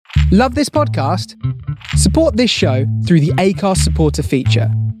Love this podcast? Support this show through the Acast supporter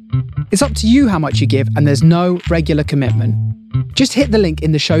feature. It's up to you how much you give, and there's no regular commitment. Just hit the link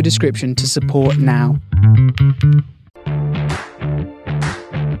in the show description to support now.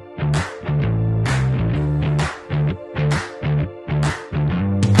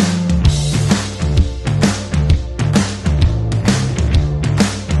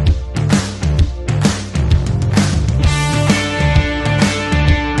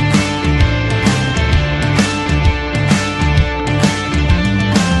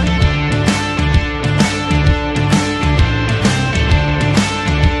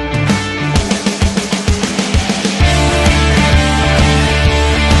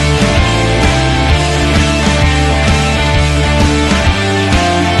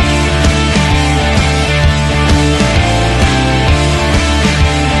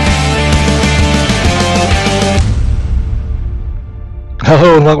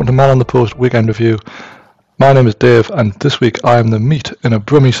 Hello and welcome to Man on the Post Weekend Review. My name is Dave, and this week I am the meat in a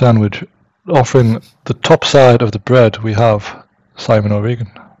Brummie sandwich. Offering the top side of the bread, we have Simon O'Regan.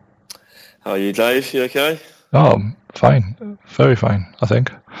 How are you, Dave? You okay? Oh, fine. Very fine, I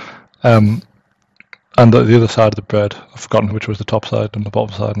think. And the other side of the bread, I've forgotten which was the top side and the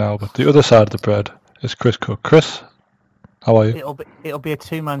bottom side now, but the other side of the bread is Chris Cook. Chris, how are you? It'll be a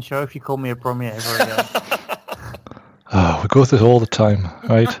two-man show if you call me a Brummie ever again. Oh, we go through this all the time,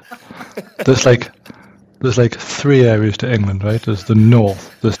 right? There's like three areas to England, right? There's the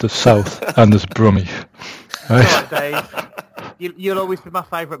north, there's the south, and there's Brummie, right? All right, Dave. You'll always be my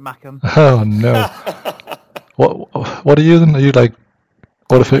favourite Mackham. Oh no! What are you then? Are you like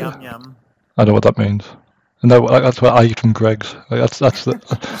what if it? Yum yum. I know what that means, and that's what I eat from Greg's. Like, that's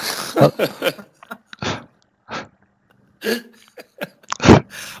the.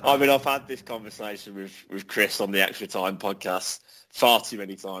 I mean, I've had this conversation with Chris on the Extra Time podcast far too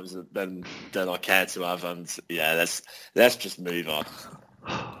many times than I care to have, and yeah, let's just move on.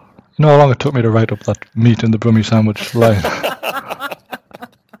 You know how long it took me to write up that meat in the Brummie sandwich line?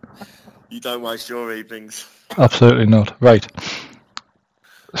 You don't waste your evenings. Absolutely not. Right.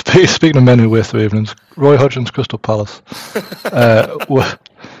 Speaking of men who waste their evenings, Roy Hodgson's Crystal Palace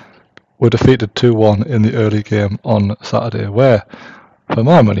were defeated 2-1 in the early game on Saturday, where, for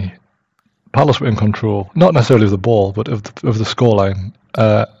my money, Palace were in control, not necessarily of the ball, but of the scoreline,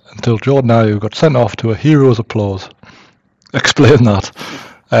 until Jordan Ayew got sent off to a hero's applause. Explain that.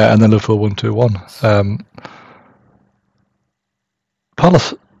 And then Liverpool won 2-1.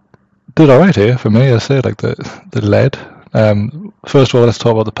 Palace did alright here, for me, I say, like they led. First of all, let's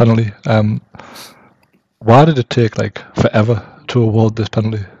talk about the penalty. Why did it take forever to award this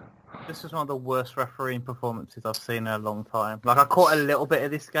penalty? This was one of the worst refereeing performances I've seen in a long time. I caught a little bit of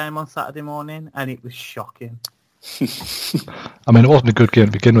this game on Saturday morning, and it was shocking. I mean, it wasn't a good game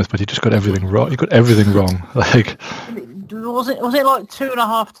to begin with, but he just got everything wrong. He got everything wrong. Was it like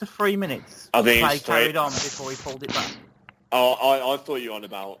 2.5 to 3 minutes? I think play carried on before he pulled it back. Oh, I thought you were on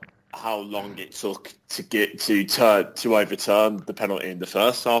about how long it took to get to overturn the penalty in the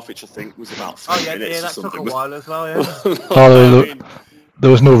first half, which I think was about 3 minutes. Yeah, that took a while as well. Yeah. There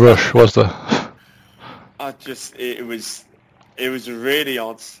was no rush, was there? It was a really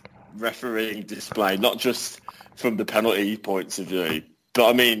odd refereeing display, not just from the penalty points of view, but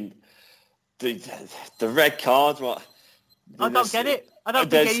I mean the red card. I don't get it. I don't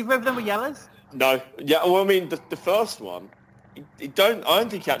think either of them were yellows. No, yeah. Well, I mean the first one, I don't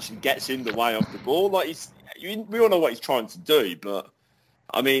think he actually gets in the way of the ball. We all know what he's trying to do, but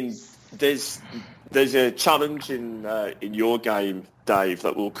I mean there's a challenge in your game, Dave,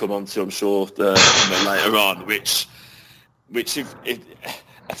 that we'll come on to, I'm sure, later on, which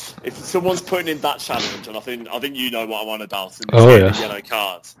if someone's putting in that challenge, and I think you know what I'm on about, and the yellow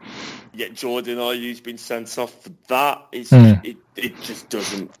card, yet Jordan Ayew's been sent off for that, it just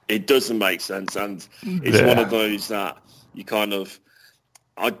doesn't make sense, and it's one of those that you kind of,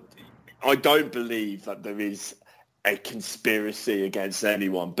 I don't believe that there is a conspiracy against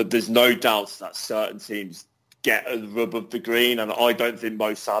anyone, but there's no doubt that certain teams get a rub of the green, and I don't think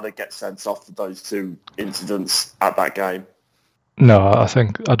Mo Salah gets sent off for those two incidents at that game. No, I don't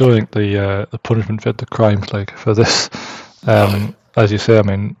think the punishment fit the crime for this. As you say, I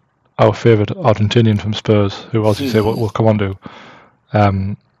mean, our favourite Argentinian from Spurs, who, as you say, we'll come on to,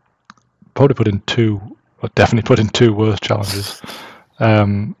 definitely put in two worse challenges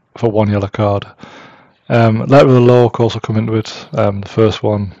for one yellow card. Letter of the law, of course, will come into it. The first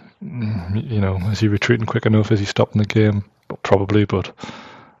one, is he retreating quick enough? Is he stopping the game? Probably, but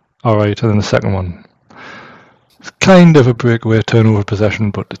all right. And then the second one, it's kind of a breakaway turnover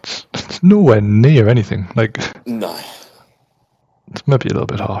possession, but it's nowhere near anything. No. It's maybe a little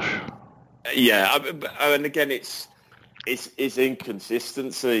bit harsh. Yeah, and again, it's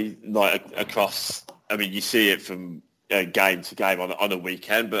inconsistency like across. I mean, you see it from game to game on a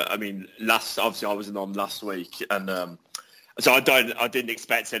weekend. But I mean, obviously I wasn't on last week, and so I didn't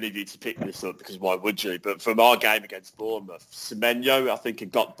expect any of you to pick this up because why would you? But from our game against Bournemouth, Semenyo, I think,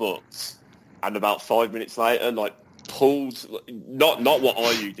 had got booked, and about 5 minutes later, like pulled not what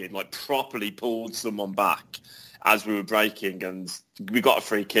Ayew did, like properly pulled someone back as we were breaking, and we got a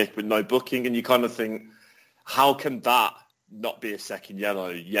free kick with no booking, and you kind of think, how can that not be a second yellow?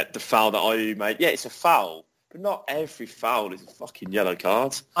 Yet the foul that Ayew made, yeah, it's a foul, but not every foul is a fucking yellow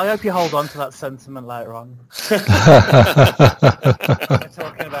card. I hope you hold on to that sentiment later on. We're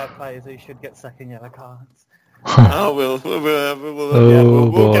talking about players who should get second yellow cards. We'll get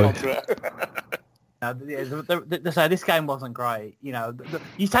on to it. So this game wasn't great. You know,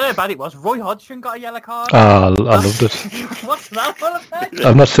 you tell me how bad it was. Roy Hodgson got a yellow card. I loved it. What's that all about?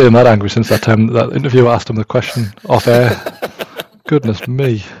 I'm not saying that angry since that time that interviewer asked him the question off air. Goodness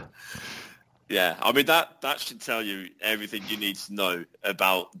me. Yeah, I mean that should tell you everything you need to know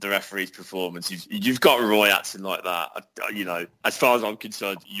about the referee's performance. You've got Roy acting like that. You know, as far as I'm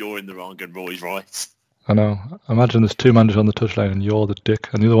concerned, you're in the wrong and Roy's right. I know. Imagine there's two managers on the touchline and you're the dick,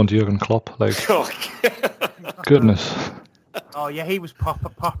 and the other one's Jurgen Klopp. Like, goodness. Oh yeah, he was proper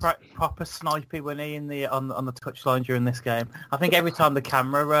snipey when he on the touchline during this game. I think every time the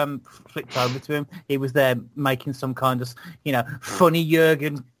camera flicked over to him, he was there making some kind of funny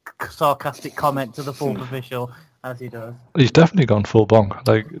Jurgen sarcastic comment to the fourth official, as he does. He's definitely gone full bonk.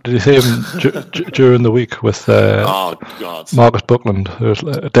 Like, did you see him during the week with oh God, Marcus Buckland? Who was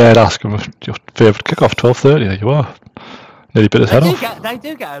dared ask him your favourite kickoff 12:30. There you are. Nearly bit his head off. They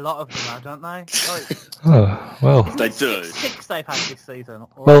do get a lot of them now, don't they? Like, oh, well. They do. 6 they've had this season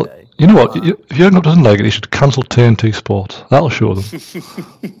already. Well, you know what? If Jurgen doesn't like it, he should cancel TNT Sports. That'll show them.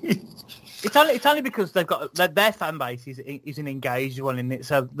 It's only because they've got their fan base is an engaged one in it,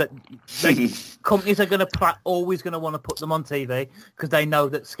 so that companies are going to always going to want to put them on TV because they know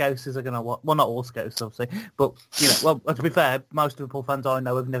that Scousers are going to well, not all Scousers obviously, but to be fair, most Liverpool fans I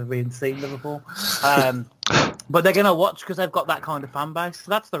know have never even seen Liverpool, but they're going to watch because they've got that kind of fan base. So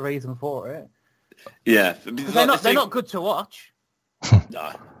that's the reason for it. Yeah, they're not good to watch.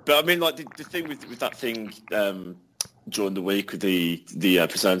 No, but I mean, like the thing with that thing. During the week with the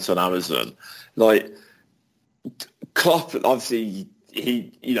presenter on Amazon, like Klopp, obviously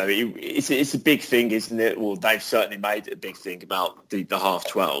it's a big thing, isn't it? Well, they've certainly made it a big thing about the half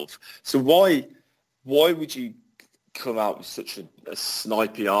 12. So why would you come out with such a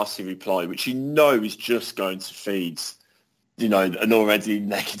snipey arsey reply, which is just going to feed an already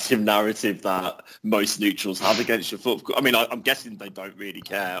negative narrative that most neutrals have against your football? I mean, I'm guessing they don't really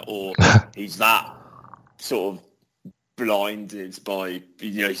care, or he's that sort of blinded by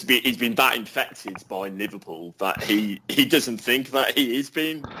he's been that infected by Liverpool that he doesn't think that he is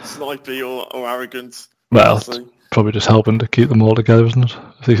being snipey or arrogant. Well, it's probably just helping to keep them all together, isn't it?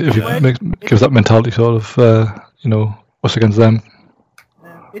 If you gives that mentality sort of us against them.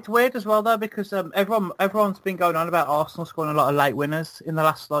 Yeah. It's weird as well though because everyone's been going on about Arsenal scoring a lot of late winners in the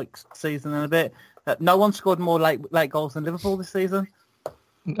last season and a bit. No one scored more late goals than Liverpool this season.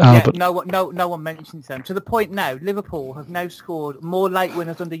 But no one mentions them. To the point now, Liverpool have now scored more late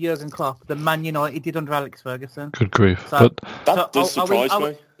winners under Jurgen Klopp than Man United did under Alex Ferguson. Good grief! That does surprise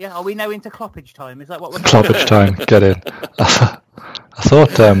me. Are we now into Kloppage time? Is that what we're Kloppage time? Get in. I thought.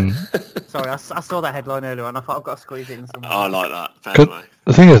 Sorry, I saw that headline earlier, and I thought I've got to squeeze it in somewhere. I like that.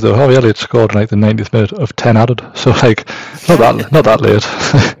 The thing is, though, Harvey Elliott scored in the 90th minute of 10 added, so not that late.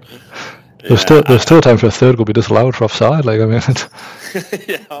 There's still time for a third goal to be disallowed for offside. Like, I mean,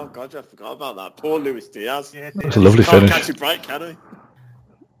 yeah. Oh God, I forgot about that. Poor Luis Diaz. Yeah, it was a lovely finish. Can't catch a break, can he?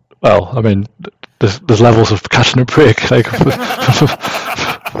 Well, I mean, there's levels of catching a break. Like, He'd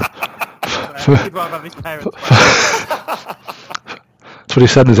rather have his parents back. That's what he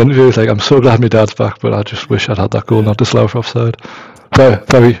said in his interview. He's like, I'm so glad my dad's back, but I just wish I'd had that goal not disallowed for offside.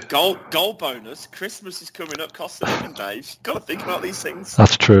 Very goal bonus. Christmas is coming up, Costa and Dave. You've got to think about these things.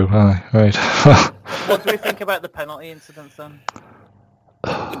 That's true. Right. What do we think about the penalty incidents then?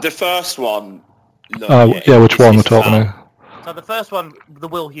 The first one. Which one we're talking about? So the first one, the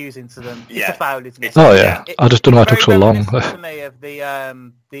Will Hughes incident, it's a foul, isn't it? Oh yeah, I just don't know why it took so long. To me of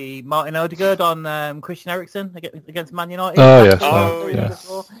the Martin Odegaard on Christian Eriksen against Man United. Oh yes.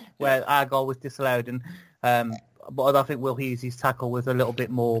 Where our goal was disallowed, and but I think Will Hughes' tackle was a little bit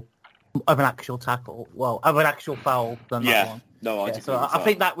more of an actual tackle, of an actual foul than that one. No, I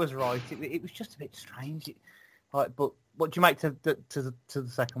think that was right. It was just a bit strange. But what do you make to the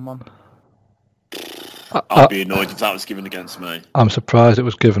second one? I'd be annoyed if that was given against me. I'm surprised it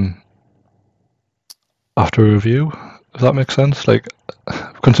was given after a review. Does that make sense? Like,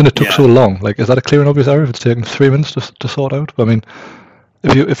 considering it took so long, like, is that a clear and obvious error if it's taken 3 minutes to sort out? I mean,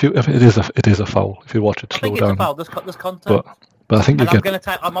 if it is a foul. If you watch it slow down. I think it's a foul. There's contact. But I think I'm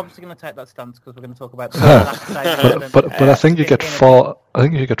obviously going to take that stance because we're going to talk about. But I think you get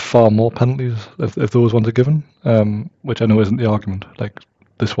far more penalties if those ones are given, which I know isn't the argument. Like,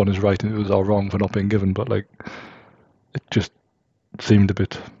 this one is right and it was all wrong for not being given, but like, it just seemed a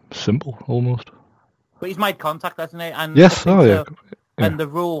bit simple almost. But he's made contact, hasn't he? And yes, And the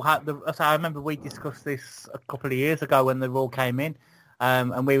rule had so I remember we discussed this a couple of years ago when the rule came in,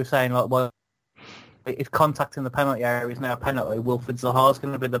 and we were saying, like, well, if contact in the penalty area is now a penalty, Wilfred Zaha's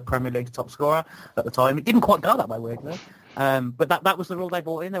going to be the Premier League's top scorer at the time. It didn't quite go that way, weirdly. But that was the rule they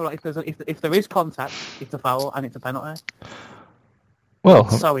brought in. They were like, if there is contact, it's a foul and it's a penalty. Well,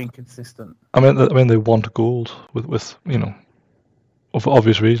 it's so inconsistent. I mean, they want goals with for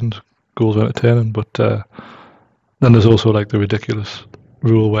obvious reasons. Goals are entertaining, but then there's also like the ridiculous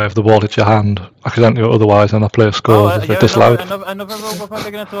rule where if the ball hits your hand accidentally or otherwise and the player scores, it's disallowed. Another rule we're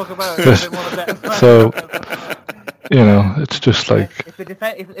probably going to talk about. So, it's just like if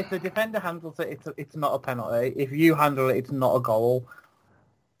the defender handles it, it's not a penalty. If you handle it, it's not a goal.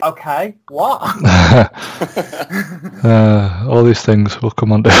 Okay, what? All these things will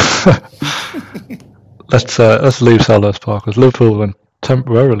come on down. Let's leave Selhurst Park because Liverpool went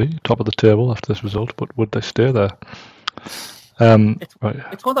temporarily top of the table after this result, but would they stay there? It's one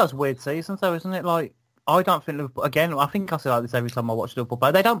of those weird seasons, though, isn't it? Like, I don't think Liverpool. Again, I think I say like this every time I watch Liverpool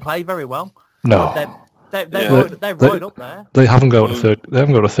play. They don't play very well. No, they're right up there. They haven't got a third. They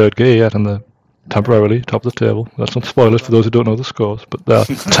haven't got a third gear yet, and they're temporarily top of the table. That's not spoilers for those who don't know the scores, but they're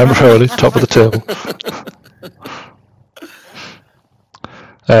temporarily top of the table.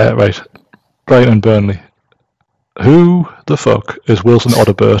 Right, Brighton and Burnley. Who the fuck is Wilson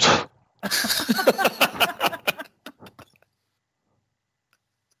Odobert?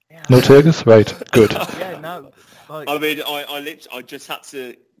 No takers? Right, good. Yeah, no. Like, I mean, I just had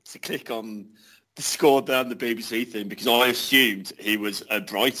to click on the score down the BBC thing because I assumed he was a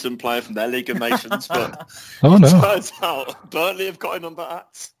Brighton player from their League of Nations, but it turns out Burnley have got him on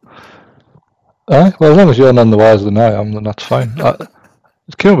that. Well, as long as you're none the wiser than I am, then that's fine.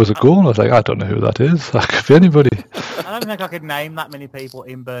 It came up as a goal, and I was like, I don't know who that is. That could be anybody. I don't think I could name that many people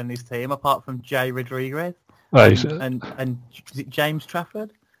in Burnley's team apart from Jay Rodriguez and is it James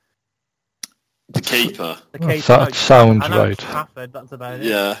Trafford? The keeper. That sounds right. Trafford, that's about it.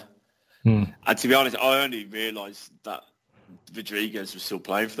 Yeah. And to be honest, I only realised that Rodriguez was still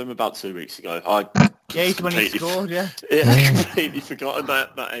playing for them about 2 weeks ago. He's when he scored, I completely forgotten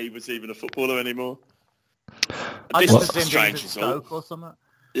that he was even a footballer anymore. I just assumed he was at Stoke or something.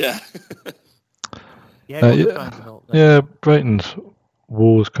 Yeah. Brighton's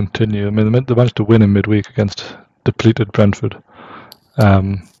woes continue. I mean, they managed to win in midweek against depleted Brentford,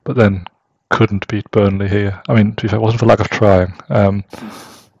 but then couldn't beat Burnley here. I mean, to be fair, it wasn't for lack of trying.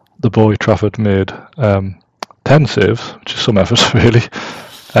 The boy Trafford made 10 saves, which is some effort, really.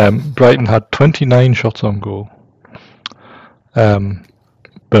 Brighton had 29 shots on goal.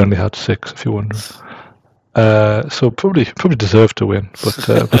 Burnley had 6, if you're wondering. So probably deserved to win,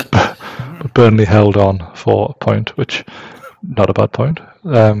 but Burnley held on for a point, which not a bad point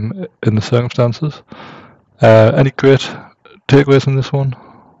in the circumstances. Any great takeaways from this one?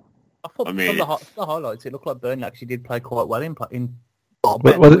 I thought from the highlights, it looked like Burnley actually did play quite well in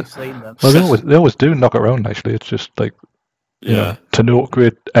we've seen them. Well, they always do knock it around. Actually, it's just like to no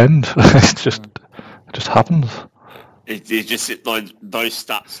great end. It just happens. It just like those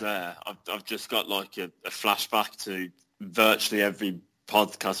stats there. I've just got like a flashback to virtually every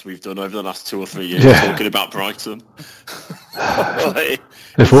podcast we've done over the last 2 or 3 years talking about Brighton.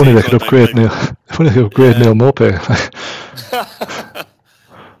 If only they could upgrade Neil. If only they could upgrade Neil Maupay.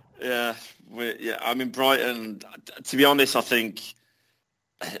 I mean, Brighton. To be honest, I think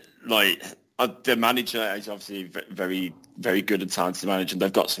like the manager is obviously very, very good and talented manager, and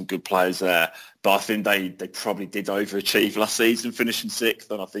they've got some good players there. But I think they probably did overachieve last season, finishing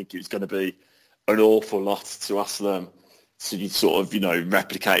 6th, and I think it was going to be an awful lot to ask them to sort of,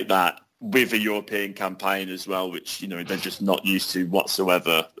 replicate that with a European campaign as well, which, they're just not used to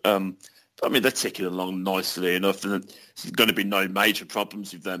whatsoever. I mean, they're ticking along nicely enough, and there's going to be no major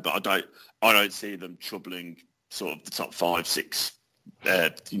problems with them, but I don't see them troubling sort of the top 5, 6,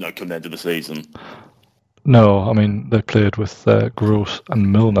 come the end of the season. No, I mean, they played with Gross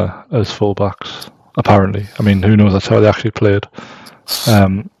and Milner as fullbacks, apparently. I mean, who knows, that's how they actually played.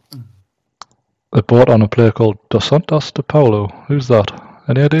 They brought on a player called Dos Santos de Paulo. Who's that?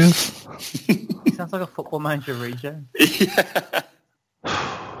 Any ideas? He sounds like a Football Manager regen. Yeah.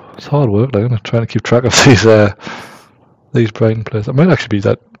 It's hard work, though, trying to keep track of these Brighton players. It might actually be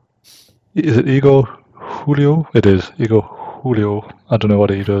that. Is it Igor Julio? It is Igor Julio. I don't know what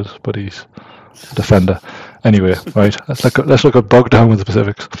he does, but he's a defender. Anyway, right. Let's look at bogged down with the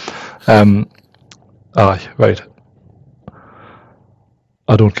specifics. Right.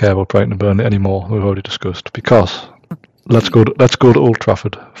 I don't care about Brighton and Burnley anymore. We've already discussed, because let's go to Old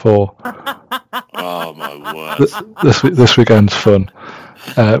Trafford for Oh my word! this weekend's fun.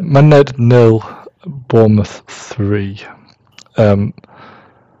 Man United 0, Bournemouth 3.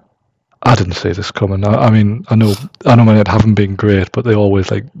 I didn't see this coming. I mean, I know Man United haven't been great, but they always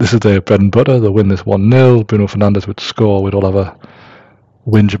this is their bread and butter. They'll win this 1-0. Bruno Fernandes would score. We'd all have a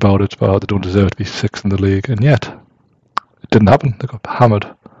whinge about it, about how they don't deserve to be sixth in the league, and yet it didn't happen. They got hammered,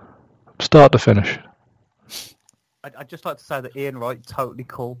 start to finish. I'd just like to say that Ian Wright totally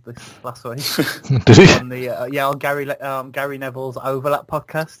called this last week. Did he? On Gary Neville's Overlap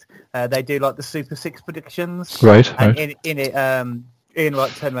podcast. They do the Super Six predictions. Right. And in it, Ian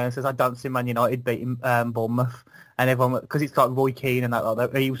Wright turned around and says, "I don't see Man United beating Bournemouth." And everyone, because it's got Roy Keane and that,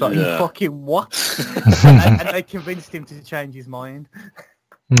 he was like, "You fucking what?" and they convinced him to change his mind.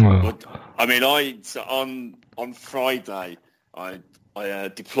 Oh. I mean, on Friday, I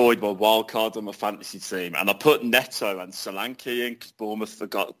deployed my wild card on my fantasy team, and I put Neto and Solanke in because Bournemouth have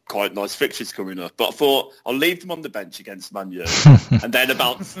got quite nice fixtures coming up. But I thought I'll leave them on the bench against Man U. And then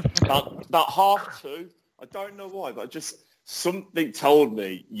about 2:30, I don't know why, but something told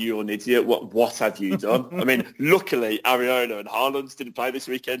me, "You're an idiot. What have you done?" I mean, luckily Ariona and Haaland didn't play this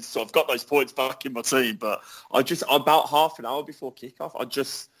weekend, so I've got those points back in my team. But about half an hour before kickoff,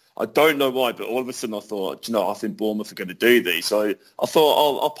 I don't know why, but all of a sudden I thought, I think Bournemouth are going to do these. So I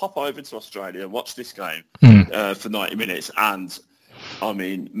thought I'll pop over to Australia and watch this game for 90 minutes. And, I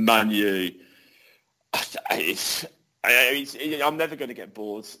mean, Man U, I'm never going to get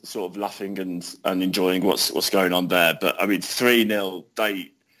bored sort of laughing and enjoying what's going on there. But, I mean, 3-0,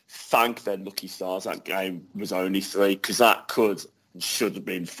 they thank their lucky stars that game was only 3, because that could and should have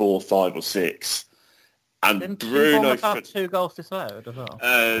been 4, 5 or 6. And Didn't Bruno have 2 goals disallowed as well.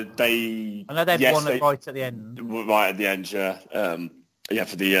 I know they'd won it right at the end. Right at the end, yeah.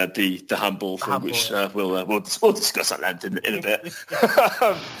 For the handball thing, which we'll discuss at length in a bit.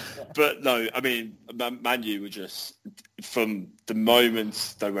 But no, I mean, Man U were just, from the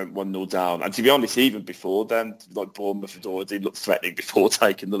moment they went 1-0 down, and to be honest, even before then, Bournemouth had already looked threatening before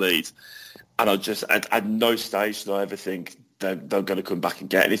taking the lead. And at no stage did I ever think they're going to come back and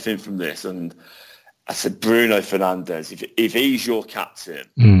get anything from this. And I said, Bruno Fernandes, if he's your captain,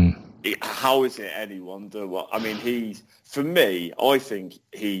 how is it any wonder? I mean, for me, I think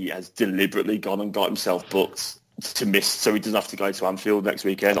he has deliberately gone and got himself booked to miss, so he doesn't have to go to Anfield next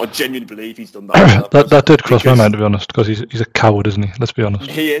weekend. I genuinely believe he's done that. that did cross my mind, to be honest, because he's a coward, isn't he? Let's be honest.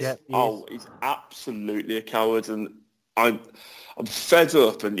 He is. Yeah, he's absolutely a coward, and I'm fed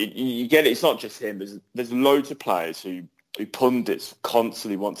up. And you get it. It's not just him. There's loads of players who pundits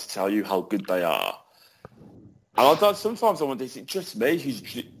constantly want to tell you how good they are. And sometimes I wonder, is it just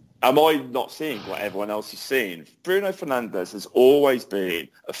me? Am I not seeing what everyone else is seeing? Bruno Fernandes has always been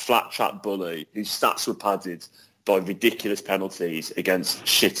a flat-track bully whose stats were padded by ridiculous penalties against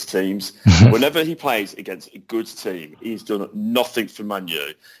shit teams. Whenever he plays against a good team, he's done nothing for Man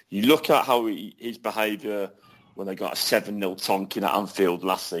U. You look at how his behaviour when they got a 7-0 tonking at Anfield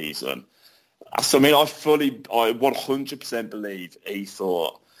last season. So, I mean, I 100% believe he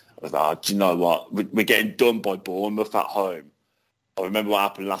thought, do you know what? We're getting done by Bournemouth at home. I remember what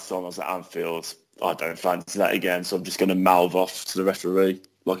happened last time I was at Anfield. I don't fancy that again, so I'm just going to mouth off to the referee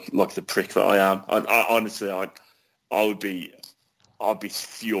like the prick that I am. Honestly, I'd be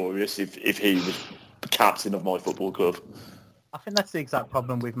furious if he was the captain of my football club. I think that's the exact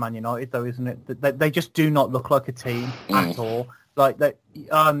problem with Man United, though, isn't it? They just do not look like a team at all.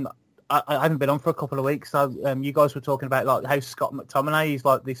 I haven't been on for a couple of weeks, so you guys were talking about how Scott McTominay is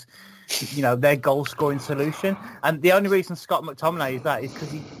this, their goal scoring solution, and the only reason Scott McTominay is that is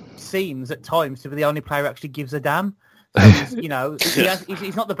because he seems at times to be the only player who actually gives a damn. So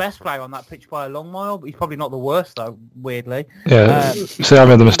he's not the best player on that pitch by a long mile, but he's probably not the worst though. Weirdly, yeah. I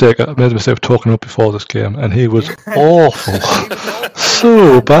made the mistake of talking up before this game, and he was awful,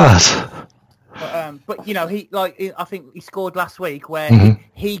 so bad. But I think he scored last week where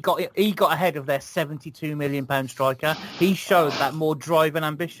he got ahead of their £72 million striker. He showed that more drive and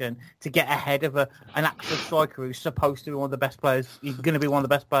ambition to get ahead of an actual striker who's supposed to be one of the best players. He's going to be one of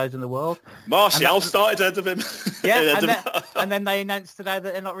the best players in the world. Martial started ahead of him. Yeah, and then they announced today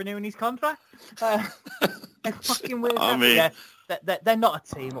that they're not renewing his contract. They're fucking weird. they're not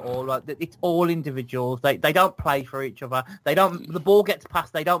a team at all. Right? It's all individuals. They don't play for each other. The ball gets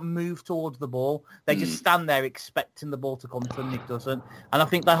passed. They don't move towards the ball. They just stand there expecting the ball to come to them, and it doesn't. And I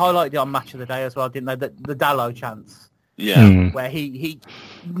think they highlighted it on Match of the Day as well, didn't they? The Dalot chance. Yeah. Where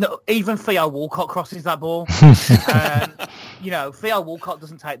even Theo Walcott crosses that ball. Theo Walcott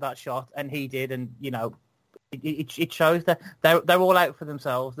doesn't take that shot, and he did, and it shows that they're all out for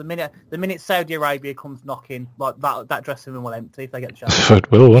themselves. The minute Saudi Arabia comes knocking, like that dressing room will empty if they get the chance. It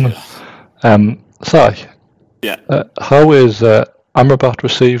will, won't it? Si, yeah. How is Amrabat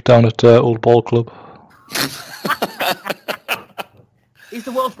received down at Old Ball Club? He's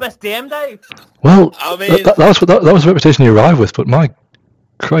the world's best DM, Dave. Well, I mean, that was the reputation he arrived with, but my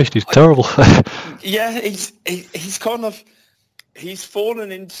Christ, he's terrible. Yeah, he's kind of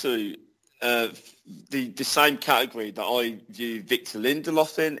fallen into the same category that I view Victor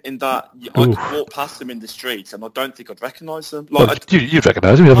Lindelof in that I could walk past him in the streets and I don't think I'd recognise him. Like, you'd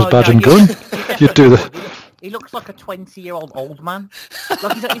recognise him. You'd have his badge and gun. You'd do the. He looks like a 20-year-old old man.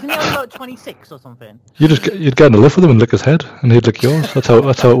 Like isn't he only like 26 or something? You'd get in the lift with him and lick his head, and he'd lick yours. That's how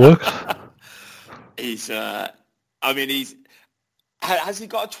it works. Has he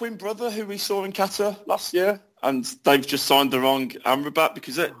got a twin brother who we saw in Qatar last year, and they've just signed the wrong Amrabat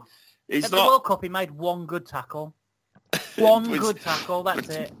because he's at the World Cup he made one good tackle. Good tackle. That's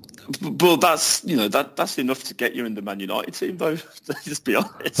it. Well, that's that's enough to get you in the Man United team, though. Let's be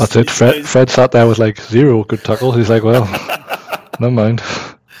honest. That's it. Fred sat there with like 0 good tackles. He's like, well, never mind.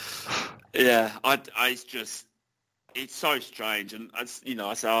 Yeah, it's so strange, and I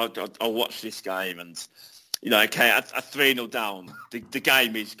said I'll watch this game, and okay, at 3-0 down, the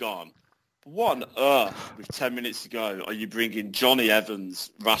game is gone. But what on earth, with 10 minutes to go, are you bringing Johnny Evans,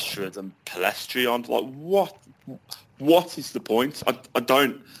 Rashford, and Palestri on? Like, what is the point?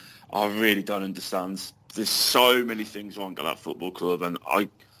 I really don't understand. There's so many things wrong at that football club, and I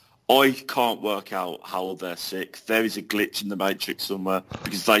can't work out how they're sick. There is a glitch in the matrix somewhere,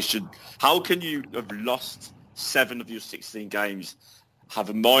 because they should. How can you have lost 7 of your 16 games, have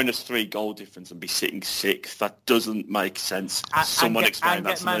a -3 goal difference, and be sitting 6th? That doesn't make sense. Someone explain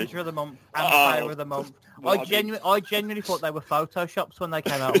that to me. Manager of the month and player of the month. I genuinely thought they were photoshops when they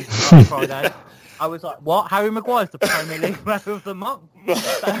came out on Friday. I was like, what? Harry Maguire's the Premier League player of the month?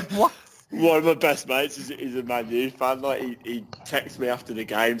 What? One of my best mates is a Man U fan. Like he texted me after the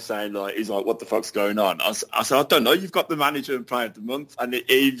game saying, like, he's like, what the fuck's going on? I said, I don't know. You've got the manager and player of the month, and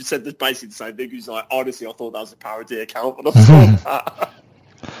he said basically the same thing. He's like, honestly, I thought that was a parody account when I saw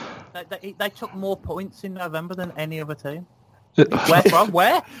that. They took more points in November than any other team. Where from?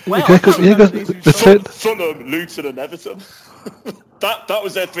 Where? Fulham, Luton, and Everton. that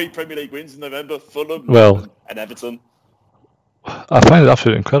was their 3 Premier League wins in November. Fulham, Luton, and Everton. I find it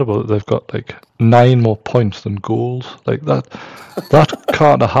absolutely incredible that they've got like 9 more points than goals. Like that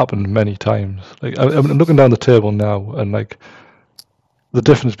can't have happened many times. Like I'm looking down the table now, and like the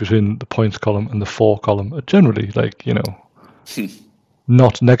difference between the points column and the 4 column are generally like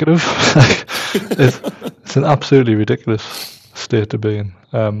not negative. It's an absolutely ridiculous state to be in.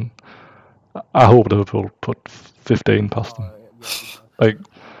 I hope Liverpool put 15 past them. Like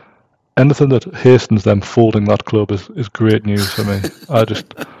anything that hastens them folding that club is great news for me. I've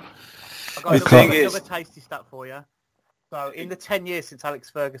got another tasty stat for you. So in the 10 years since Alex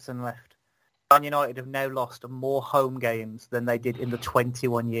Ferguson left, Man United have now lost more home games than they did in the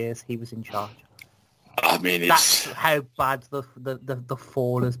 21 years he was in charge. I mean, that's how bad the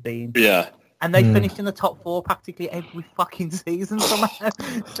fall has been. Yeah. And they finished in the top 4 practically every fucking season somehow.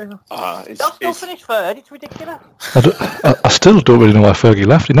 They'll still finish 3rd. It's ridiculous. I still don't really know why Fergie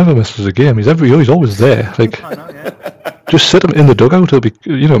left. He never misses a game. He's always there. Like, I know, yeah. Just sit him in the dugout. It'll be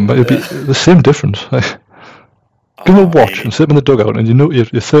the same difference. Like, give him a watch and sit him in the dugout, and you're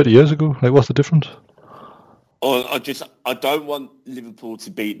 30 years ago. Like, what's the difference? I don't want Liverpool to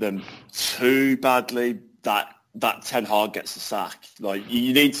beat them too badly that Ten Hag gets the sack. Like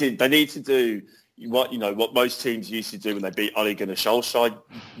they need to do what most teams used to do when they beat Ole Gunnar Solskjaer.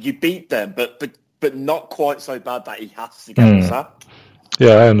 You beat them, but not quite so bad that he has to get the sack.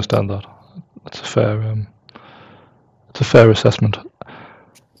 Yeah, I understand that. That's a fair assessment.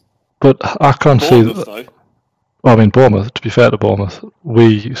 But I can't see that. Well, I mean, Bournemouth. To be fair to Bournemouth,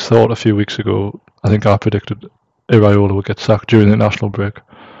 we thought a few weeks ago. I think I predicted Iraola would get sacked during the international break.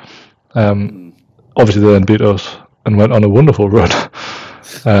 Obviously, they then beat us and went on a wonderful run.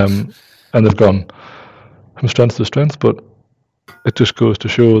 And they've gone from strength to strength, but it just goes to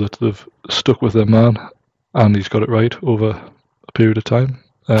show that they've stuck with their man, and he's got it right over a period of time.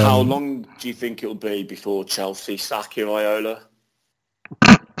 How long do you think it'll be before Chelsea sack Iraola?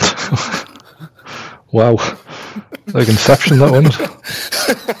 Wow. Like Inception, that one.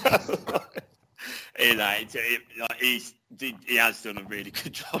 He has done a really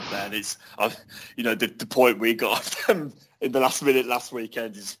good job there. And it's, the point we got off them in the last minute last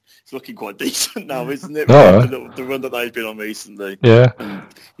weekend is looking quite decent now, isn't it? The run that they've been on recently. Yeah. And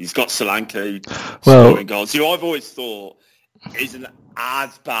he's got Solanke scoring goals. I've always thought isn't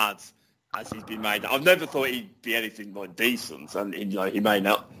as bad as he's been made. I've never thought he'd be anything like decent, and he may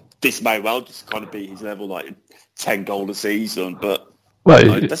not. This may well just kind of be his level, like 10 goal a season, but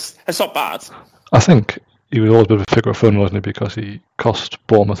that's not bad. I think he was always a bit of a figure of fun, wasn't he? Because he cost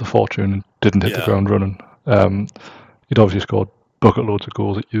Bournemouth a fortune and didn't hit the ground running. He'd obviously scored bucket loads of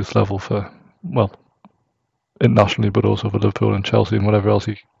goals at youth level internationally, but also for Liverpool and Chelsea and whatever else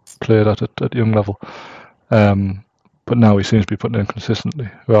he played at young level. But now he seems to be putting in consistently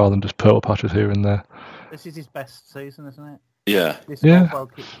rather than just purple patches here and there. This is his best season, isn't it? Yeah.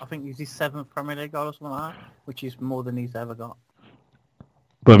 I think he's his 7th Premier League goal or something like that, which is more than he's ever got.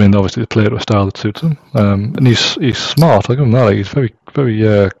 But I mean, obviously, they play to a style that suits him, and he's smart. I give him that. Like, he's very,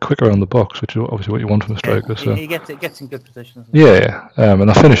 very quick around the box, which is obviously what you want from a striker. So he gets in good positions. Yeah. And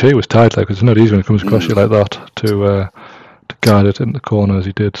the finish here was tight, because it's not easy when it comes across you like that to guide it in the corner as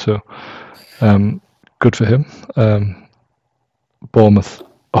he did. So good for him. Bournemouth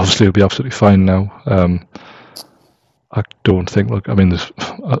obviously will be absolutely fine now. I don't think. Look, I mean, as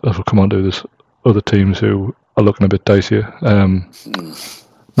we'll come on to, there's other teams who are looking a bit dicier.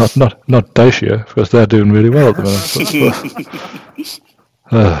 Not dicier, because they're doing really well at the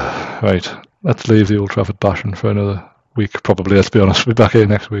minute. Right, let's leave the Old Trafford bashing for another week. Probably, let's be honest. We'll be back here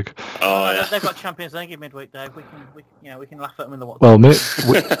next week. Oh yeah, they've got Champions League in midweek, Dave. We can laugh at them in the watch.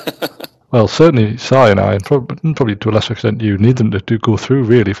 Well, certainly, Si and I, and probably to a lesser extent you, need them to go through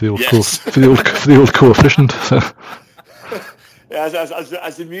really for the old for the old coefficient. So. Yeah,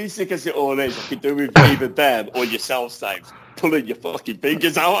 as amusing as it all is, I could do with either them or yourself, Dave, pulling your fucking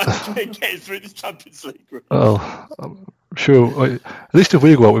fingers out and getting through this Champions League group. Well, I'm sure. At least if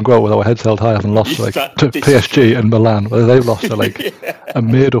we go out with our heads held high, having lost to PSG and Milan, whether they've lost to a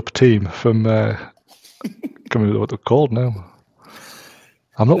made-up team from. Can't remember what they're called now.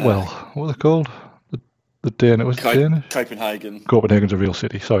 I'm not well. What are they called? The Danish. Was it Danish? Copenhagen. Copenhagen's a real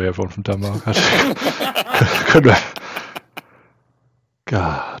city. Sorry, everyone from Denmark. Couldn't.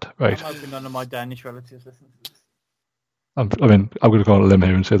 God, right. I'm hoping none of my Danish relatives listen to this. I'm going to go on a limb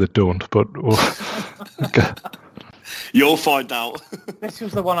here and say they don't, but you'll find out. This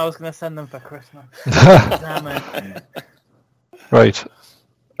was the one I was going to send them for Christmas. Damn it. Right,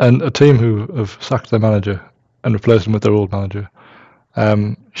 and a team who have sacked their manager and replaced him with their old manager.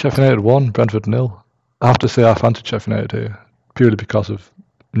 Sheffield United 1, Brentford 0. I have to say I fancied Sheffield United here purely because of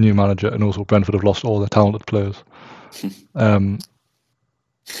the new manager, and also Brentford have lost all their talented players.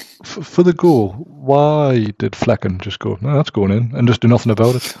 For the goal, why did Flecken just go, no, that's going in, and just do nothing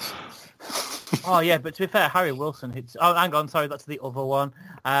about it? Oh, yeah, but to be fair, Harry Wilson hits... Oh, hang on, sorry, that's the other one.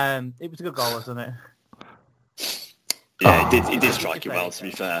 It was a good goal, wasn't it? Yeah, he did strike it well, to be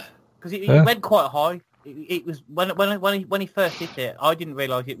fair. Because he went quite high. It was when he first hit it, I didn't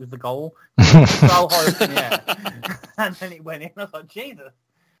realise it was the goal. It was so high up in the air. And then it went in. I was like, Jesus.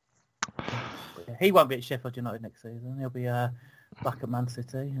 He won't be at Sheffield United next season. He'll be... back at Man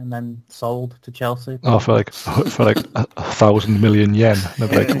City and then sold to Chelsea. Oh, for like 1,000 million yen. They'll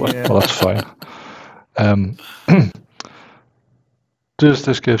be like, well, that's fine. Does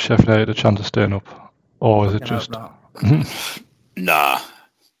this give Sheffield United a chance of staying up, or is it just? Nah.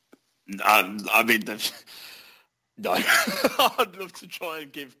 I mean, no. I'd love to try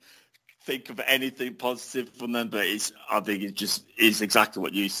and think of anything positive from them, but I think it just is exactly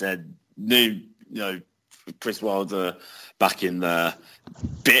what you said. Chris Wilder back in there,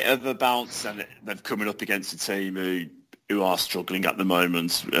 bit of a bounce, and they're coming up against a team who are struggling at the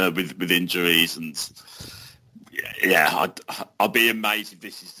moment with injuries, and I'd be amazed if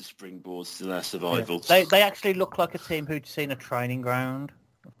this is the springboard to their survival. Yeah. They actually look like a team who'd seen a training ground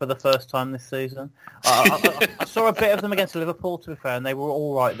for the first time this season. I saw a bit of them against Liverpool, to be fair, and they were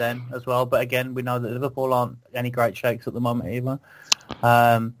all right then as well. But again, we know that Liverpool aren't any great shakes at the moment either.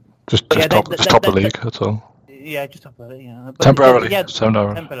 Just top the league, that's all. Yeah, just top of it. Yeah, temporarily.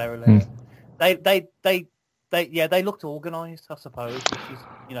 Temporarily. They looked organised, I suppose,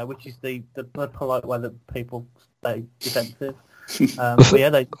 which is the polite way that people stay defensive.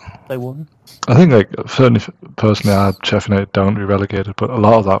 But they won. I think, certainly personally, I had Sheffield United down to be relegated, but a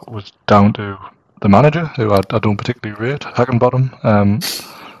lot of that was down to the manager, who I don't particularly rate, Hackenbottom.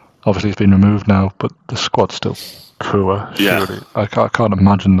 Obviously, he's been removed now, but the squad's still poor. Yeah. I can't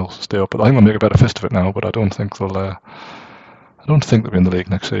imagine they'll stay up. But I think they'll make a better fist of it now. But I don't think they'll. I I don't think they'll be in the league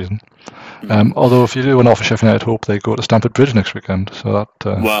next season. Although if you do want to offer Sheffield United hope, they go to Stamford Bridge next weekend. So that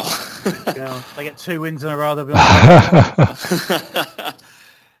well, they get 2 wins in a row.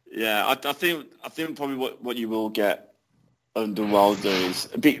 Yeah, I think probably what you will get under Wilder is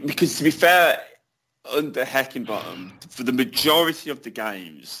because, to be fair, under Heckingbottom, for the majority of the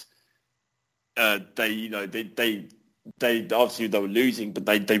games, they obviously they were losing, but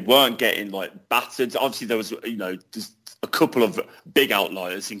they weren't getting like battered. Obviously, there was just a couple of big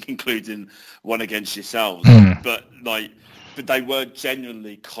outliers, including one against yourselves, but they were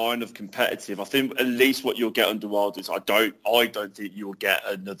genuinely kind of competitive. I think at least what you'll get under Wilder is I don't think you'll get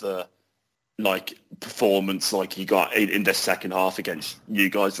another like performance like you got in the second half against you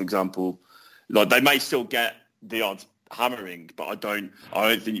guys, for example. Like they may still get the odd hammering, but I don't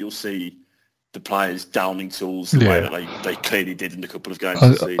think you'll see the players downing tools the way that they clearly did in a couple of games.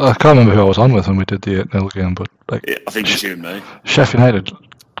 I can't remember who I was on with when we did the 8-0 game, but like I think it's you and me. Sheffield United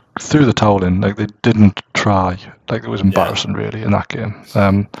threw the towel in. Like they didn't try. Like it was embarrassing really in that game.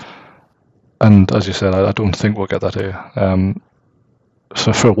 And as you said, I don't think we'll get that here.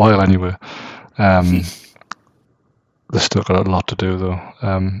 So for a while anyway. They've still got a lot to do though.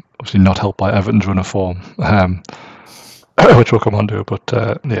 Obviously not helped by Everton's run of form. Which we'll come on to, but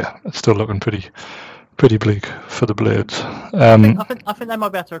it's still looking pretty bleak for the Blades. I think they might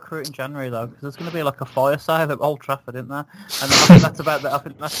be able to recruit in January though, because there's going to be like a fire sale at Old Trafford, isn't there? And I think that's about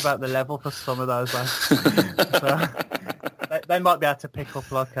the level for some of those. So, they might be able to pick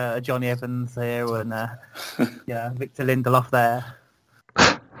up like a Johnny Evans here and Victor Lindelof there.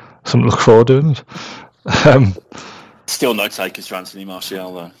 Something to look forward to. Still no takers for Anthony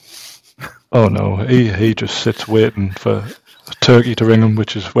Martial though. Oh no, he just sits waiting for Turkey to ring him,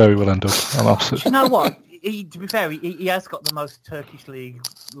 which is where he will end up. You know what? To be fair, he has got the most Turkish league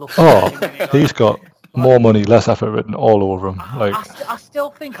look. He's got more money, less effort written all over him. Like I still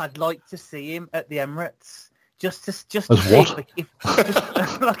think I'd like to see him at the Emirates. Just to as see what?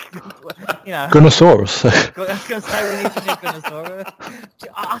 Gunnosaurus. I was going to say we need to do Gunnosaurus.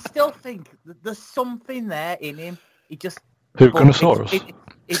 I still think there's something there in him. He just Gunnosaurus?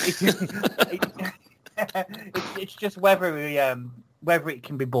 It's just whether it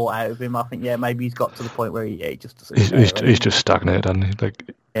can be bought out of him. I think maybe he's got to the point where he just doesn't. He's just stagnated, and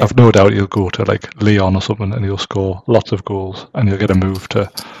I've no doubt he'll go to like Lyon or something, and he'll score lots of goals, and he'll get a move to,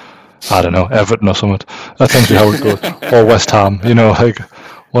 I don't know, Everton or something. That tends to be how it goes. Or West Ham, like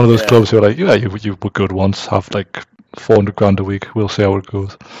one of those clubs who are like, you were good once, have like 400 grand a week. We'll see how it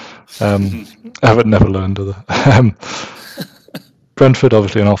goes. Everton never learned, do they? Brentford,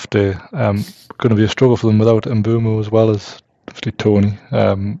 obviously an off day. Going to be a struggle for them without Mbumo as well as obviously Tony.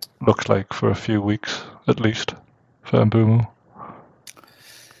 Looks like for a few weeks at least for Mbumo.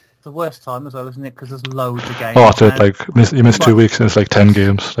 The worst time as well, isn't it? Because there's loads of games. Oh, that's it. Like you miss 2 weeks and it's like 10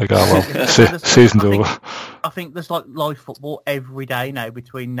 games. Like, season's over. I think there's like live football every day now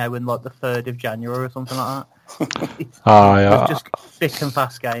between now and like the 3rd of January or something like that. It's just thick and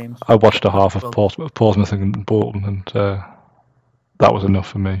fast games. I watched a half of Portsmouth and Bolton, and that was enough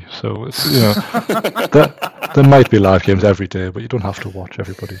for me. So it's, there might be live games every day, but you don't have to watch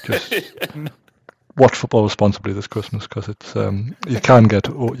everybody. Just watch football responsibly this Christmas, because it's you can get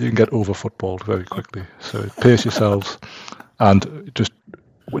over footballed very quickly. So pace yourselves, and just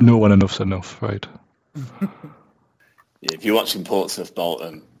know when enough's enough, right? If you're watching Portsmouth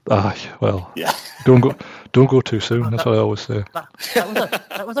Bolton, don't go too soon. That's what I always say.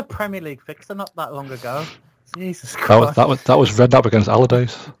 That was a Premier League fixture not that long ago. Jesus Christ. That was Redknapp against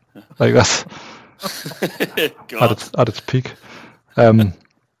Allardyce. Like that's at its peak.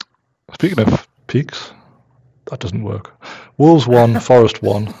 Speaking of peaks, that doesn't work. Wolves won, Forest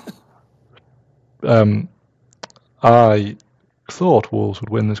won. I thought Wolves would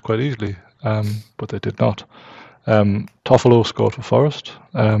win this quite easily, but they did not. Toffolo scored for Forest,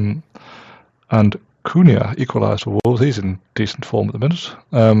 and Cunha equalised for Wolves. He's in decent form at the minute.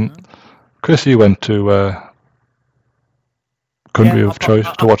 Chris, you went to country of choice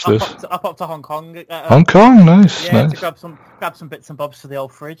to watch this. I popped to Hong Kong. Hong Kong, nice. To grab some bits and bobs for the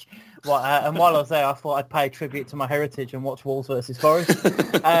old fridge. And while I was there, I thought I'd pay tribute to my heritage and watch Wolves versus Forest.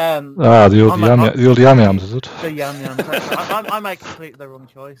 The old Yam Yams, is it? The Yam Yams. I made completely the wrong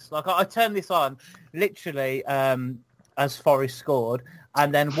choice. Like I turned this on literally as Forest scored,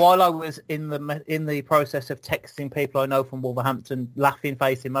 and then while I was in the process of texting people I know from Wolverhampton laughing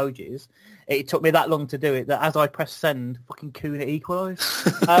face emojis, it took me that long to do it that as I pressed send, fucking Cunha equalised.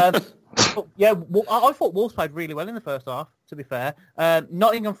 I thought Wolves played really well in the first half, to be fair.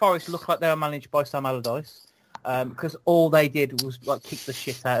 Nottingham Forest looked like they were managed by Sam Allardyce, because all they did was like kick the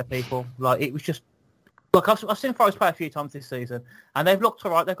shit out of people. Like it was just Look, I've seen Forest play a few times this season, and they've looked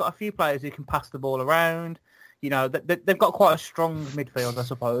all right. They've got a few players who can pass the ball around. You know, they've got quite a strong midfield, I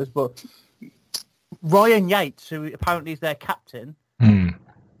suppose. But Ryan Yates, who apparently is their captain,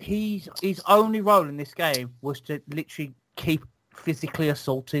 his only role in this game was to literally keep physically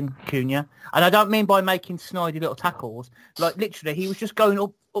assaulting Cunha. And I don't mean by making snidey little tackles. Like, literally, he was just going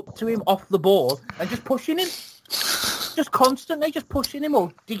up to him off the ball and just pushing him. Just constantly just pushing him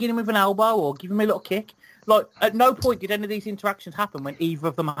or digging him with an elbow or giving him a little kick. Like, at no point did any of these interactions happen when either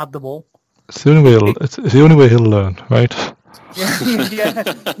of them had the ball. It's the only way he'll learn, right?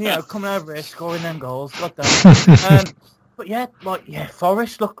 Yeah, coming over here, scoring them goals. God damn. But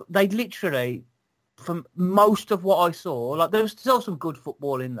Forest, look, they literally, from most of what I saw, like, there was still some good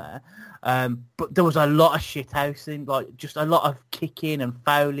football in there, but there was a lot of shithousing, like, just a lot of kicking and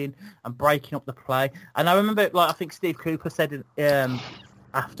fouling and breaking up the play. And I remember, like, I think Steve Cooper said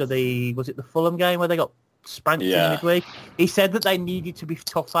after the Fulham game where they got spanked in midweek, he said that they needed to be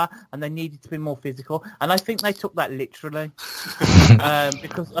tougher and they needed to be more physical, and I think they took that literally.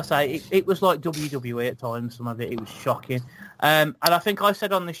 Because I say it was like WWE at times. Some of it was shocking, and I think I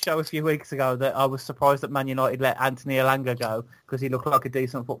said on this show a few weeks ago that I was surprised that Man United let Anthony Elanga go because he looked like a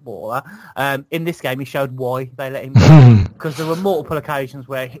decent footballer. In this game he showed why they let him go, because there were multiple occasions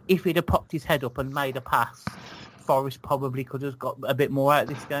where if he'd have popped his head up and made a pass, Forest probably could have got a bit more out of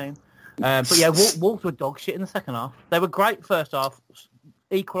this game. But yeah, Wolves were dog shit in the second half. They were great first half,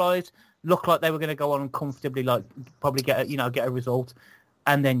 equalised, looked like they were going to go on and comfortably, like, probably get a result,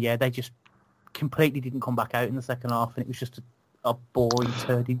 and then they just completely didn't come back out in the second half, and it was just a boring,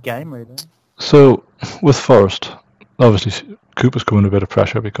 turdy game, really. So with Forest, obviously Cooper's coming under a bit of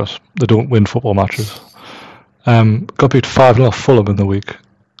pressure because they don't win football matches. Got beat 5-0 off Fulham in the week,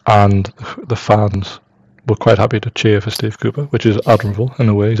 and the fans were quite happy to cheer for Steve Cooper, which is admirable in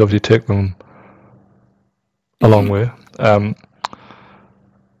a way. He's obviously taken them a long way. How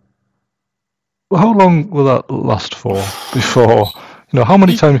long will that last for before, how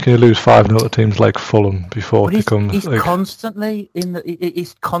many times can you lose 5-0 to teams like Fulham before it becomes... He's constantly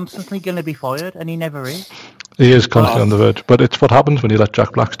he's constantly going to be fired, and he never is. He is constantly on the verge, but it's what happens when you let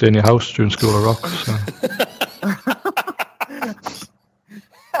Jack Black stay in your house during School of Rock. So.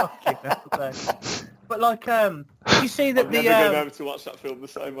 But like, you see that I'm never going over to watch that film the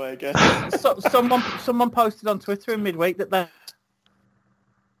same way again. Someone posted on Twitter in midweek that they...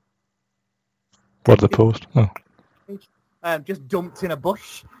 What did they post? Just dumped in a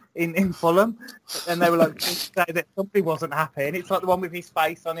bush in Fulham, and they were like, that somebody wasn't happy, and it's like the one with his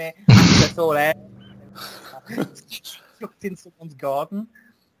face on it, that's all air, chucked in someone's garden.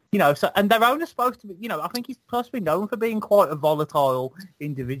 So, and their owner's supposed to be, I think he's supposed to be known for being quite a volatile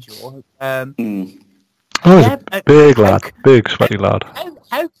individual. He's a big lad, big sweaty lad.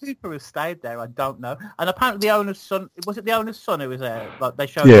 How Cooper has stayed there, I don't know. And apparently the owner's son, was it the owner's son who was there? Like, they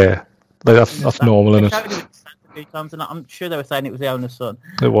showed that's normal, isn't it? And I'm sure they were saying it was the owner's son.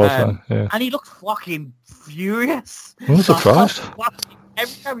 It was, And he looked fucking furious. I'm surprised.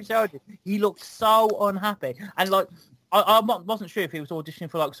 Every time he showed it, he looked so unhappy. And like, I wasn't sure if he was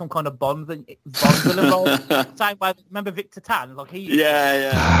auditioning for like some kind of Bond villain role. Same way, remember Victor Tan? Like he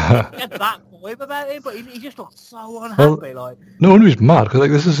had that vibe about him, but he just looked so unhappy. Well, like, no wonder he's mad, because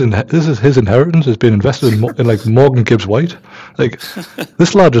like this is his inheritance has been invested in like Morgan Gibbs White. Like,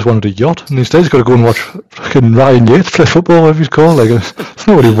 this lad just wanted a yacht, and instead he's got to go and watch fucking Ryan Yates play football, whatever he's called. Like, it's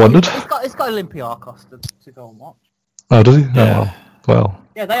not what he wanted. It's got Olympiacos to go and watch. Oh, does he? Yeah. Oh, well.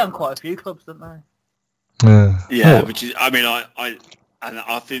 Yeah, they own quite a few clubs, don't they? Which is,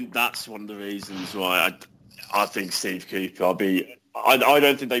 I think that's one of the reasons why I think Steve Cooper. I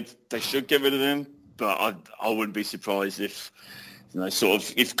don't think they should get rid of him, but I wouldn't be surprised if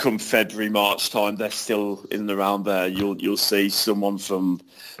if come February, March time they're still in and around there. You'll see someone from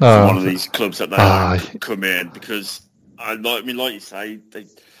one of these clubs that they come in, because like you say,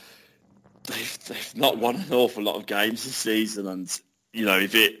 they've not won an awful lot of games this season, and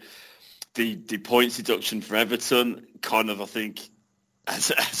the points deduction for Everton kind of, I think,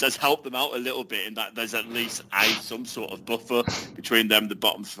 has helped them out a little bit, in that there's at least some sort of buffer between them and the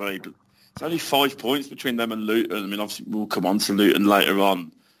bottom three. But it's only 5 points between them and Luton. I mean, obviously we'll come on to Luton later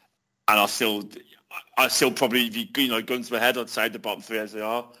on, and I still probably, if you guns to my head, I'd say the bottom three as they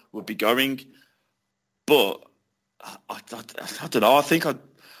are would be going. But I don't know. I think I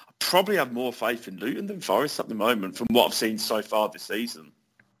probably have more faith in Luton than Forest at the moment, from what I've seen so far this season.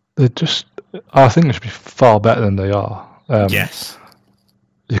 I think they should be far better than they are. Yes.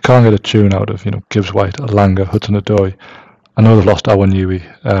 You can't get a tune out of, Gibbs White, Elanga, Hudson-Odoi. I know they've lost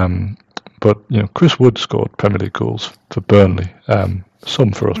Awoniyi, but, Chris Wood scored Premier League goals for Burnley.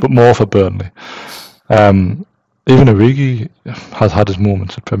 Some for us, but more for Burnley. Even Origi has had his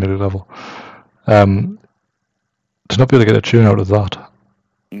moments at Premier League level. To not be able to get a tune out of that.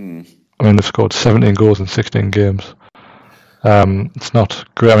 I mean, they've scored 17 goals in 16 games. It's not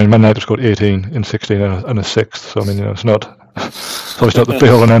great. I mean, Man United scored 18 in 16 and a sixth. So I mean, it's not. It's obviously not the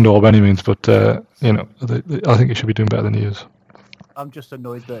be-all and end-all by any means, but I think he should be doing better than he is. I'm just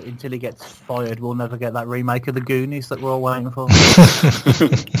annoyed that until he gets fired, we'll never get that remake of the Goonies that we're all waiting for.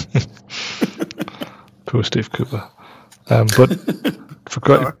 Poor Steve Cooper. But for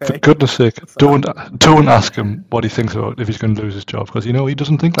goodness sake, don't ask him what he thinks about if he's going to lose his job, because he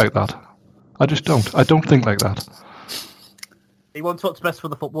doesn't think like that. I just don't. I don't think like that. He wants what's best for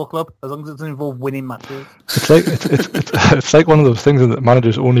the football club, as long as it doesn't involve winning matches. It's like one of those things that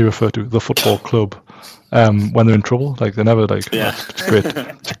managers only refer to the football club when they're in trouble. Like they never like. Yeah. It's great.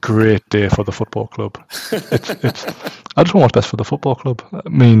 It's a great day for the football club. I just want what's best for the football club.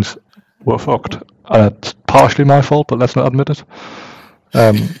 It means we're fucked, and it's partially my fault, but let's not admit it.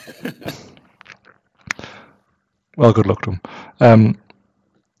 Well, good luck to him.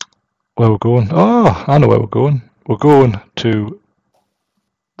 Where we're going? Oh, I know where we're going. We're going to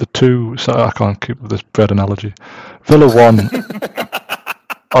the two. So I can't keep with this bread analogy. Villa 1,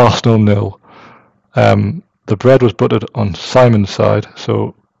 Arsenal 0. The bread was buttered on Simon's side,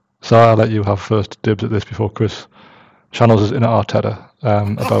 so I'll let you have first dibs at this before Chris channels his inner Arteta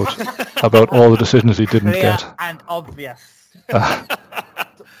about all the decisions he didn't get. And obvious.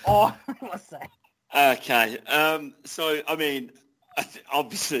 What's that? Okay. So I mean,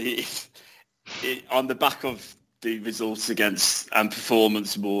 obviously, on the back of the results against and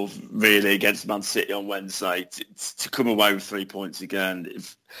performance more really against Man City on Wednesday, to come away with 3 points again,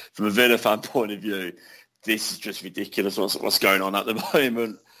 from a Villa fan point of view, this is just ridiculous. What's going on at the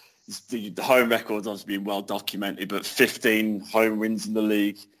moment? The home record has been well documented, but 15 home wins in the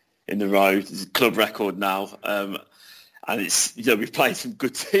league in a row. It's a club record now, and it's we've played some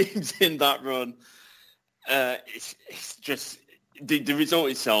good teams in that run. It's just the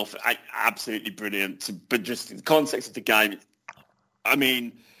result itself absolutely brilliant, but just in the context of the game, I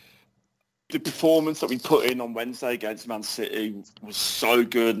mean, the performance that we put in on Wednesday against Man City was so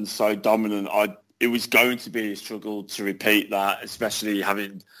good and so dominant. It was going to be a struggle to repeat that, especially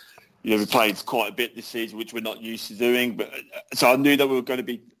having we played quite a bit this season, which we're not used to doing. But so I knew that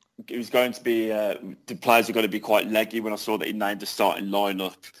the players were going to be quite leggy when I saw that he named the starting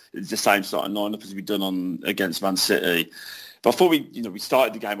lineup. It's the same starting lineup as we've done against Man City. But I thought we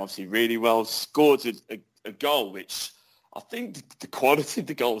started the game obviously really well, scored a goal, which I think the quality of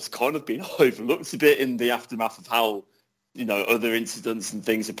the goal has kind of been overlooked a bit in the aftermath of how other incidents and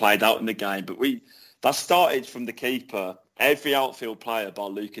things have played out in the game. But that started from the keeper. Every outfield player bar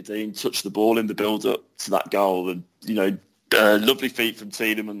Luca Dean touched the ball in the build-up to that goal. And, lovely feat from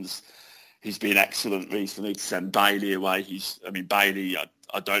Tielemans. He's been excellent recently to send Bailey away. Bailey,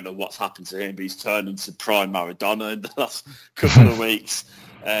 I don't know what's happened to him, but he's turned into prime Maradona in the last couple of weeks.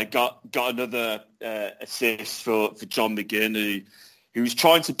 Got another assist for John McGinn, who was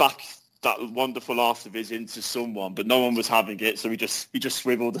trying to back that wonderful arse of his into someone, but no one was having it, so he just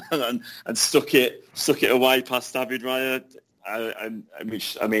swiveled and stuck it away past David Raya.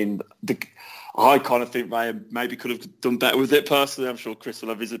 I kind of think Raya maybe could have done better with it personally. I'm sure Chris will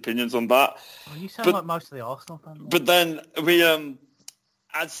have his opinions on that. Oh, you sound like most of the Arsenal fans. But then we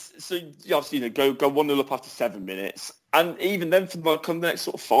obviously go 1-0 up after 7 minutes, and even then for the next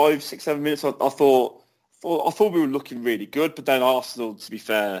sort of 5, 6, 7 minutes, I thought we were looking really good. But then Arsenal, to be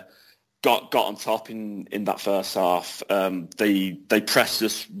fair, got on top in that first half. They pressed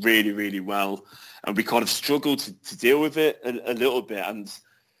us really, really well, and we kind of struggled to deal with it a little bit. And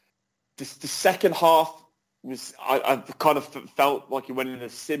the second half was, I kind of felt like it went in a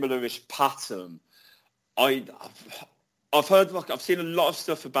similar-ish pattern. I've seen a lot of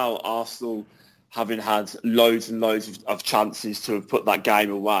stuff about Arsenal having had loads and loads of chances to have put that game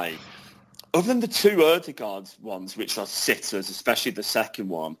away. Other than the two Ødegaard ones, which are sitters, especially the second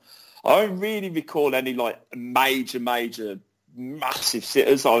one, I don't really recall any major, massive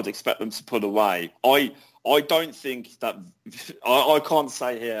sitters I would expect them to put away. I don't think that I can't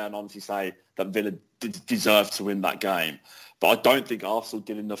say here and honestly say that Villa deserved to win that game, but I don't think Arsenal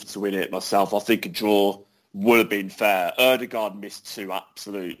did enough to win it myself. I think a draw would have been fair. Ødegaard missed two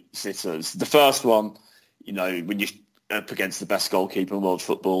absolute sitters. The first one, when you're up against the best goalkeeper in world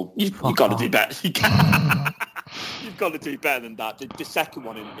football, you've got to do better. You've got to do better than that. The second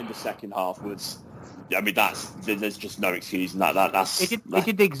one in the second half was, there's just no excuse in that. He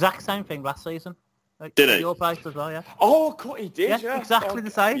did the exact same thing last season Did he? Your place as well, yeah. Oh, God, he did, yeah. Exactly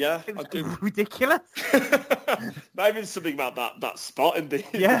the same. Yeah, it was ridiculous. Maybe it's something about that spot in the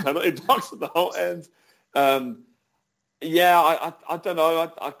penalty box at the whole end. I don't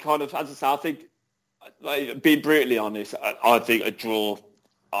know. I kind of, as I say, I think, like, being brutally honest, I think a draw,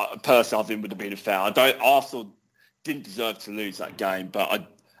 personally, I think would have been fair. Arsenal didn't deserve to lose that game, but I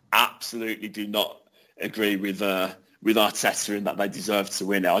absolutely do not agree with Arteta in that they deserve to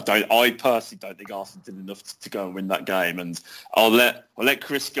win it. I personally don't think Arsenal did enough to go and win that game. And I'll let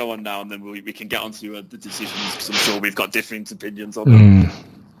Chris go on now, and then we can get onto the decisions, because I'm sure we've got different opinions on them.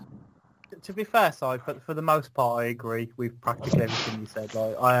 To be fair, Si, for the most part, I agree with practically everything you said.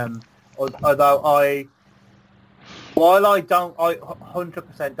 Like, while I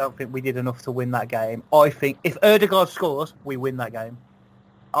 100% don't think we did enough to win that game. I think if Ødegaard scores, we win that game.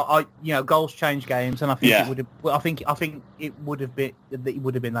 Goals change games, and I think it would have. I think it would have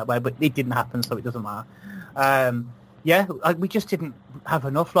been that way, but it didn't happen, so it doesn't matter. We just didn't have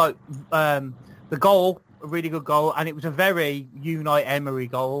enough. Like the goal, a really good goal, and it was a very Unai Emery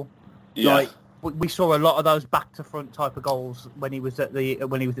goal. Yeah. Like we saw a lot of those back to front type of goals when he was at the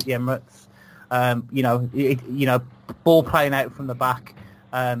Emirates. Ball playing out from the back.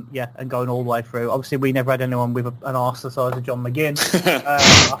 And going all the way through. Obviously, we never had anyone with an arse the size of John McGinn.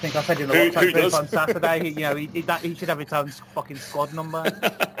 I think I said in the WhatsApp group on Saturday, he should have his own fucking squad number.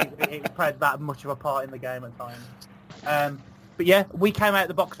 It played that much of a part in the game at times. But we came out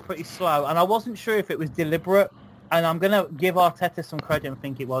the box pretty slow, and I wasn't sure if it was deliberate. And I'm going to give Arteta some credit and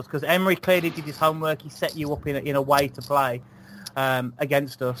think it was, because Emery clearly did his homework. He set you up in a way to play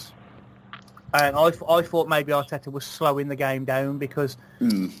against us. And I thought maybe Arteta was slowing the game down because,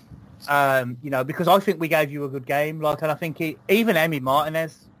 because I think we gave you a good game. Like, and I think even Emi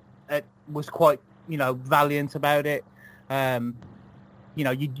Martinez was quite, valiant about it.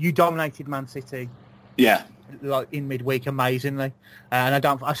 You dominated Man City. Yeah. Like in midweek, amazingly, and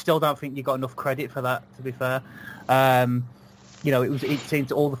I still don't think you got enough credit for that. To be fair, it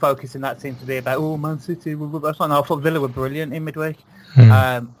seemed all the focus in that seemed to be about Man City. I thought Villa were brilliant in midweek.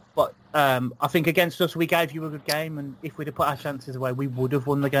 But I think against us, we gave you a good game, and if we'd have put our chances away, we would have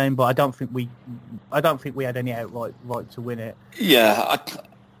won the game. But I don't think we had any outright right to win it. Yeah,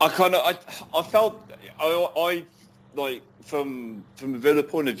 I felt like from a Villa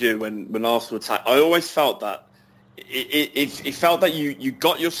point of view when Arsenal attacked, I always felt that it felt that you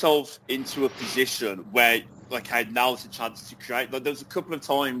got yourself into a position where, like, hey, now's a chance to create. Like, there was a couple of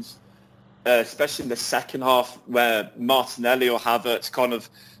times, especially in the second half, where Martinelli or Havertz kind of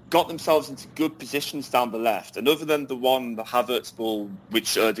got themselves into good positions down the left, and other than the Havertz ball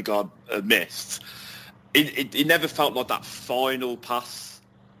which Ødegaard missed, it never felt like that final pass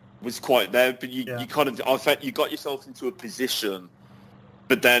was quite there. But you kind of, I felt you got yourself into a position,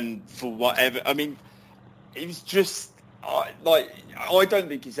 but then for whatever, I mean, it was just I don't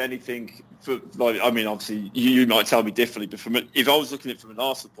think it's anything. Obviously you might tell me differently, but if I was looking at it from an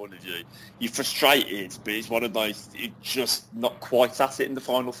Arsenal point of view, you're frustrated, but it's one of those, it just not quite at it in the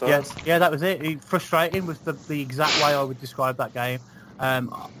final third. Yeah, that was it. Frustrating was the exact way I would describe that game.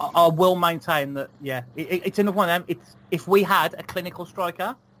 I will maintain that. Yeah, it's another one of them. If we had a clinical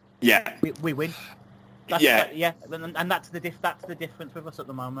striker, we win. And that's the difference with us at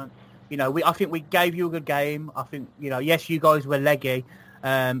the moment. I think we gave you a good game. I think yes, you guys were leggy.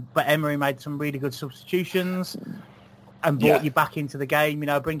 But Emery made some really good substitutions and brought you back into the game.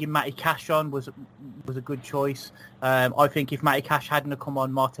 Bringing Matty Cash on was a good choice. I think if Matty Cash hadn't have come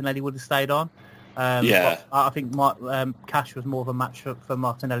on, Martinelli would have stayed on. I think Cash was more of a match for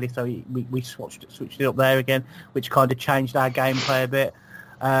Martinelli, so we switched it up there again, which kind of changed our gameplay a bit.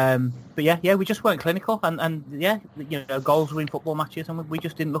 But we just weren't clinical, and goals win football matches, and we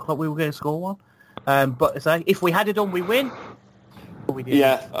just didn't look like we were going to score one. But if we had it done, we win. We did.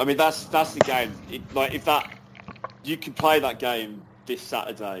 Yeah, I mean that's the game. If you can play that game this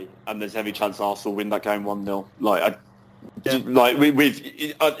Saturday, and there's every chance Arsenal win that game 1-0.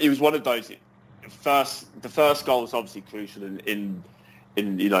 It was one of those. The first goal is obviously crucial in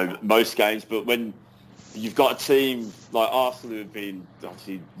most games, but when you've got a team like Arsenal who have been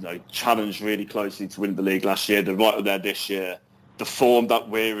obviously challenged really closely to win the league last year, they're right up there this year. The form that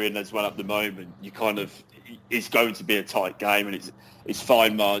we're in as well at the moment, it's going to be a tight game, and it's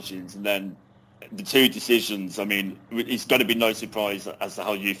fine margins. And then the two decisions, I mean, it's going to be no surprise as to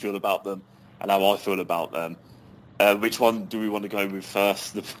how you feel about them and how I feel about them. Which one do we want to go with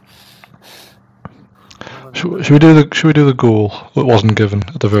first? Should we do the goal that wasn't given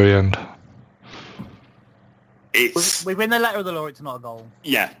at the very end? We win the letter of the law. It's not a goal.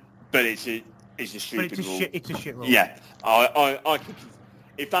 Yeah, but it's a stupid goal. It's a shit rule. Yeah, I could.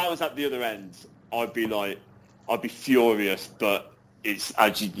 If that was at the other end, I'd be furious. But it's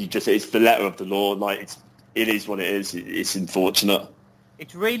as you just it's the letter of the law. Like it is what it is. It's unfortunate.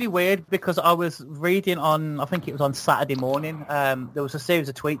 It's really weird because I was reading on, I think it was on Saturday morning, there was a series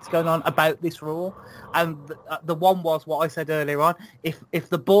of tweets going on about this rule, and the one was what I said earlier on, if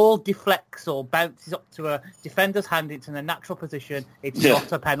the ball deflects or bounces up to a defender's hand, it's in a natural position, it's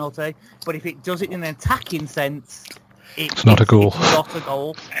not a penalty, but if it does it in an attacking sense, it's not a goal. It's not a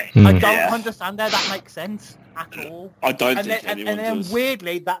goal. I don't understand how that makes sense at all. I don't think anyone does. And then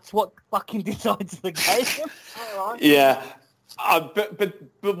weirdly, that's what fucking decides the game. Yeah.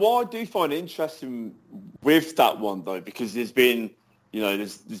 But what I do find interesting with that one though, because there's been,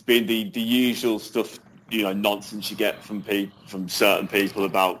 there's been the usual stuff, nonsense you get from certain people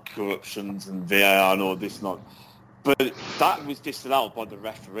about corruptions and VAR and all this not. But that was disallowed by the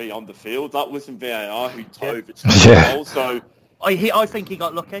referee on the field. That wasn't VAR who overturned the goal. So I think he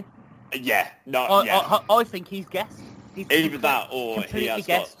got lucky. I think he's guessed. Either that or he has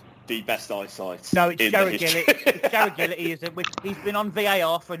guessed. Got the best eyesight. No, it's Jared Gillett. It's Jared Gillett, isn't it? He's been on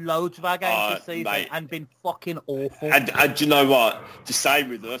VAR for loads of our games this season, mate, and been fucking awful. And do you know what? The same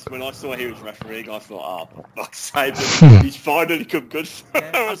with us. When I saw he was refereeing, I thought, for fuck's sake, he's finally come good for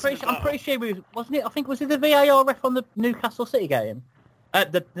us. I'm pretty sure he was, wasn't it? I think, was it the VAR ref on the Newcastle City game?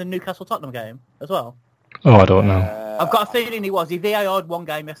 The Newcastle Tottenham game as well? Oh, I don't know. I've got a feeling he was. He VAR'd one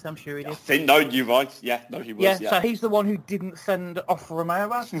game, yes, I'm sure he did. No, you're right. Yeah, no, he was. Yeah, so he's the one who didn't send off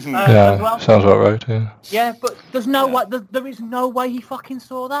Romero as well. Sounds about right, yeah. Yeah, but there's no way, there is no way he fucking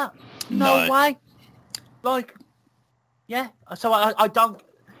saw that. No way. Like, yeah, so I don't,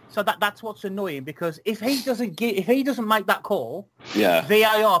 so that's what's annoying, because if he doesn't make that call,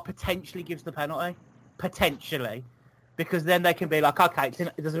 VAR potentially gives the penalty. Potentially. Because then they can be like, okay,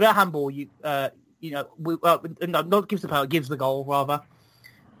 there's a bit of handball, not gives the penalty, gives the goal rather,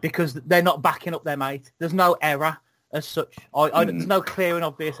 because they're not backing up their mate. There's no error as such. There's no clear and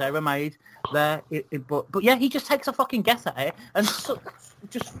obvious error made there. But yeah, he just takes a fucking guess at it and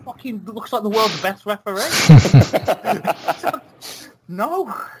just fucking looks like the world's best referee.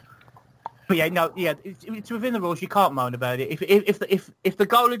 No. But it's within the rules. You can't moan about it. If the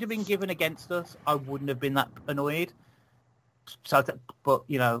goal had been given against us, I wouldn't have been that annoyed. So, but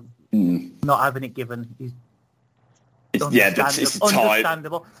not having it given is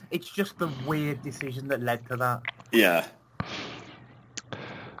understandable. It's just the weird decision that led to that. Yeah.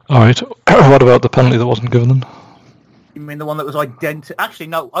 All right. What about the penalty that wasn't given then? You mean the one that was identical? Actually,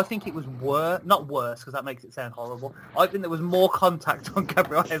 no. I think it was not worse, because that makes it sound horrible. I think there was more contact on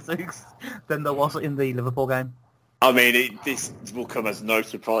Gabriel Jesus than there was in the Liverpool game. I mean, this will come as no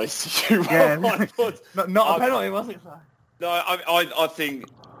surprise to you. Yeah. not a penalty, was it? No, I think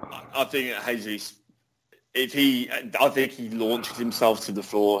Jesus, I think he launched himself to the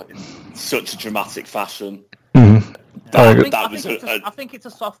floor in such a dramatic fashion. Mm-hmm. I think it's a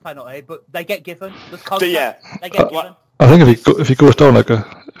soft penalty, but they get given. There's contact. They get given. I think if he goes down like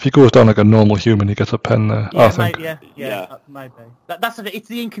a normal human, he gets a pen there. Maybe. It's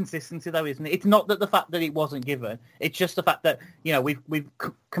the inconsistency though, isn't it? It's not that the fact that it wasn't given. It's just the fact that we've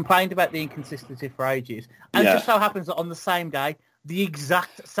complained about the inconsistency for ages, and it just so happens that on the same day, the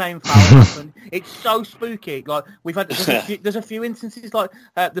exact same foul happened. It's so spooky. Like we've had, there's a few instances like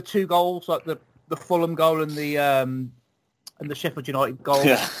the two goals, like the Fulham goal and the Sheffield United goal.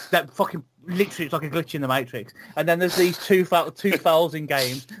 Yeah. That fucking literally, it's like a glitch in the Matrix. And then there's these two fouls in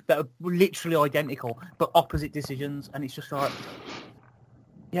games that are literally identical, but opposite decisions. And it's just like,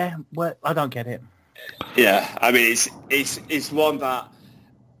 I don't get it. Yeah, I mean, it's one that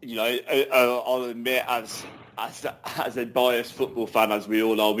I'll admit as a biased football fan, as we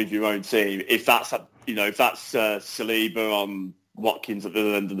all are with your own team, if that's Saliba on Watkins at the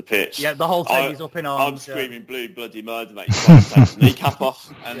other end of the pitch. Yeah, the whole thing is up in arms. I'm screaming blue bloody murder, mate. You can't take the knee-cap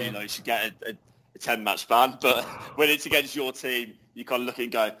off, and you should get a 10-match ban. But when it's against your team, you kind of look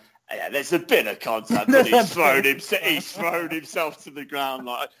and go, yeah, there's a bit of contact, and he's thrown himself to the ground.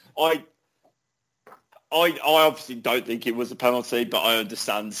 Like I obviously don't think it was a penalty, but I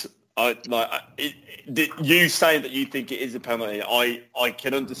understand. You saying that you think it is a penalty, I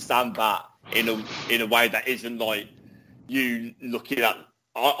can understand that in a way that isn't like you looking at.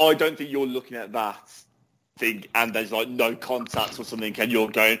 I don't think you're looking at that thing and there's like no contact or something, and you're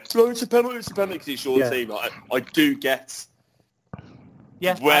going, "No, it's a penalty, because it's your team." I do get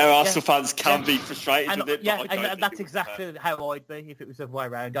where Arsenal fans can be frustrated with it. Yeah, and that's exactly how I'd be if it was the other way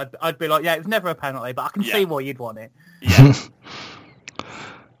around. I'd be like, yeah, it was never a penalty, but I can see why you'd want it. Yeah.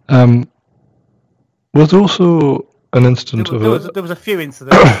 Was also an incident there was a few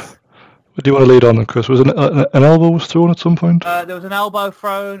incidents. Do you want to lead on then, Chris? Was an elbow was thrown at some point? There was an elbow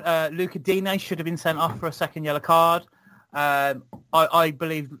thrown. Luca Dine should have been sent off for a second yellow card. I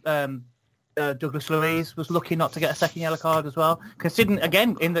believe Douglas Luiz was lucky not to get a second yellow card as well. Considering,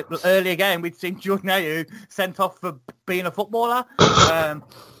 again, in the earlier game, we'd seen Jordan Ayew sent off for being a footballer. Who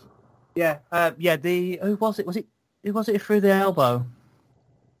was it? Who was it who threw the elbow?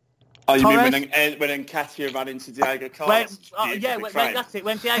 Oh, you Torres? Mean when Nketiah ran into Diego Carlos? That's it.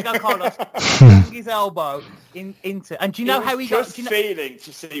 When Diego Carlos swung his elbow into... And do you know how he got... Just feeling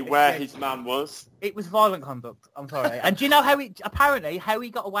to see where his man was. It was violent conduct, I'm sorry. And do you know how he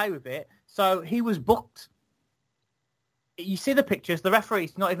got away with it? So he was booked. You see the pictures, the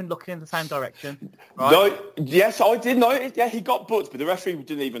referee's not even looking in the same direction. Right? No, yes, I did notice. Yeah, he got booked, but the referee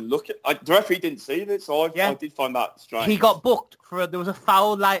didn't even look at... the referee didn't see it, so I did find that strange. He got booked there was a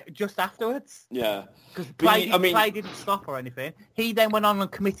foul just afterwards. Yeah. Because play didn't stop or anything. He then went on and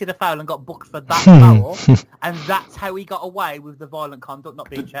committed a foul and got booked for that foul, and that's how he got away with the violent conduct not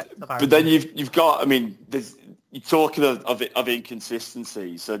being checked. Apparently. But then you've got, you're talking of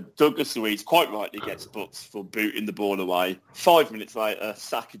inconsistency. So Douglas Luiz quite rightly gets booked for booting the ball away. 5 minutes later,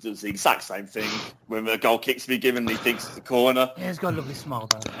 Saka does the exact same thing when a goal kicks to be given. He thinks it's a corner. Yeah, he's got a lovely smile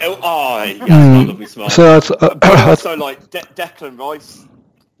though. He's got a lovely smile. So but also, like Declan Rice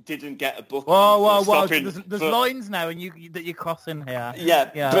didn't get a book. Whoa! There's lines now, and you're crossing here.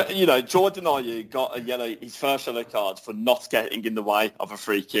 Yeah. But Jordan Ayew got his first yellow card for not getting in the way of a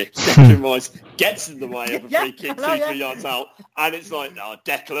free kick. Declan Rice gets in the way of a free kick 2-3 yards out, and it's like, no,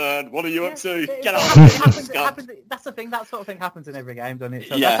 Declan, what are you up to? Get out! That's the thing. That sort of thing happens in every game, doesn't it?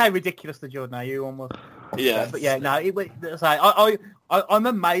 So that's how ridiculous the Jordan Ayew one was. Yeah. But yeah, no. I'm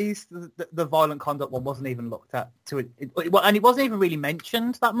amazed that the violent conduct one wasn't even looked at and it wasn't even really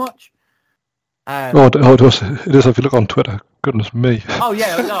mentioned that much. It is if you look on Twitter. Goodness me. Oh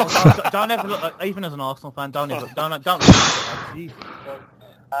yeah, no, don't ever look. Even as an Arsenal fan, don't.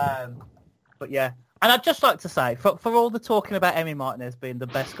 But yeah, and I'd just like to say, for all the talking about Emi Martinez being the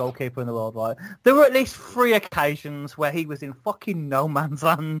best goalkeeper in the world, right? There were at least 3 occasions where he was in fucking no man's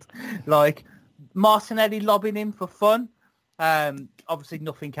land, like Martinelli lobbing him for fun. Obviously,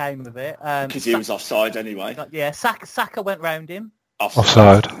 nothing came of it because he was offside anyway. Yeah, Saka went round him.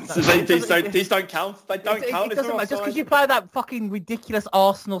 Offside. So these don't count. They don't count. It doesn't matter. Just because you play that fucking ridiculous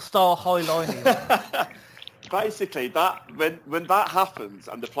Arsenal-style high line. Basically, that when that happens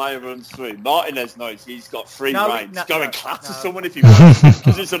and the player runs through, Martinez knows he's got free rein to go and clatter someone if he wants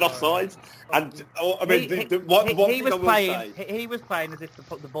because it's an offside. And he was playing as if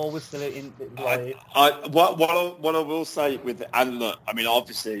the ball was still in. What I will say with and look,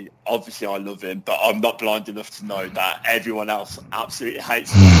 obviously I love him, but I'm not blind enough to know that everyone else absolutely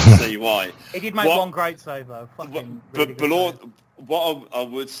hates him. To see why. He did make one great save though. What I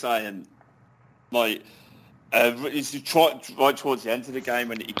would say and like. Is right towards the end of the game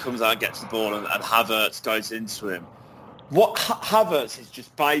when he comes out and gets the ball and Havertz goes into him. What Havertz is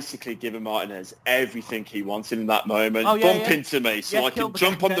just basically giving Martinez everything he wanted in that moment. Bump into me so I can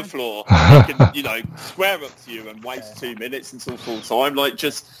jump on the floor, I can, square up to you and waste 2 minutes until full time. Like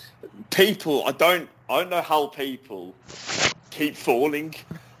just people, I don't know how people keep falling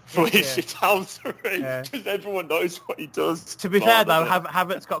for his shit out because everyone knows what he does. To be fair though,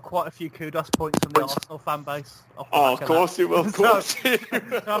 Havertz got quite a few kudos points from the Arsenal fan base. Of course he will. Of course.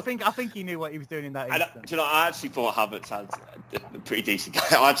 I think he knew what he was doing in that instant. I actually thought Havertz had a pretty decent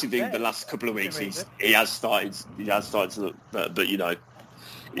game. I actually think the last couple of weeks he has started to look, but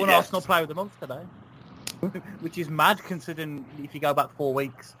one Arsenal player of the month today, which is mad considering if you go back 4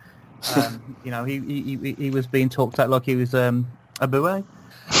 weeks, he was being talked at like he was a Bouet.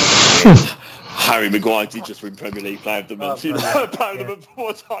 Harry Maguire did just win Premier League Player of the Month. Player of the Month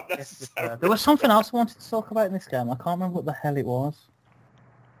was not necessary. There was something else I wanted to talk about in this game. I can't remember what the hell it was.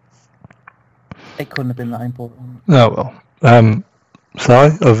 It couldn't have been that important. Oh well. Are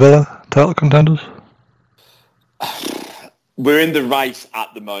Villa title contenders? We're in the race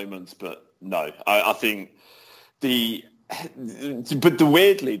at the moment, but no. I think weirdly,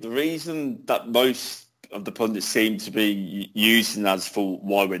 the reason that most of the pundits seem to be using as for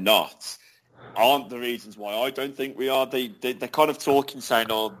why we're not aren't the reasons why I don't think we are. They're kind of talking, saying,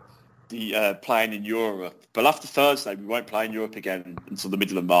 playing in Europe. But after Thursday, we won't play in Europe again until the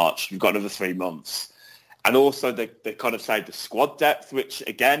middle of March. We've got another 3 months. And also they kind of say the squad depth, which,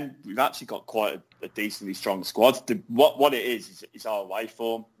 again, we've actually got quite a decently strong squad. What it is our away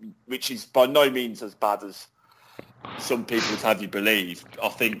form, which is by no means as bad as some people would have you believe. I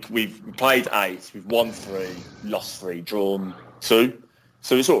think we've played 8, we've won 3, lost 3, drawn 2.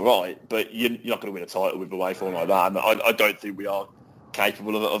 So it's all right, but you're not going to win a title with away form like that. And I don't think we are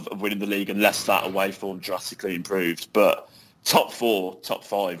capable of winning the league unless that away form drastically improved. But top 4, top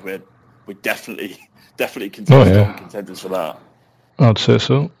 5, we're definitely contenders for that. I'd say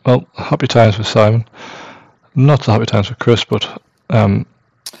so. Well, happy times for Simon. Not so happy times for Chris, but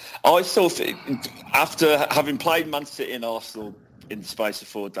I still think, after having played Man City and Arsenal in the space of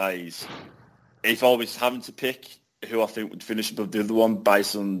 4 days, if I was having to pick who I think would finish above the other one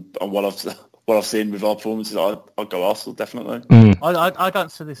based on what I've seen with our performances, I'd go Arsenal, definitely. I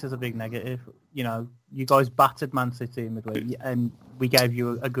don't see this as a big negative. You know, you guys battered Man City in midweek, and we gave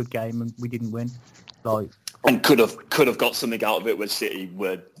you a good game, and we didn't win. And could have got something out of it where City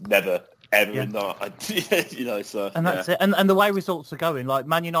were never ever in that. You know, so and that's it. And the way results are going, like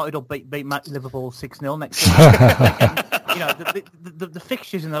Man United will beat Liverpool 6-0 next year. You know, the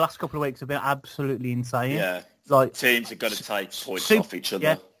fixtures in the last couple of weeks have been absolutely insane. Yeah, like teams are going to take points off each other.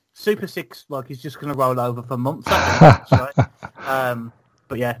 Yeah, Super 6 is just going to roll over for months. Right?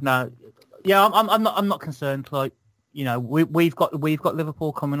 But yeah, no, yeah, I'm not concerned. Like, you know, we've got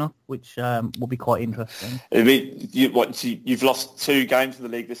Liverpool coming up, which will be quite interesting. I mean, you've lost 2 games in the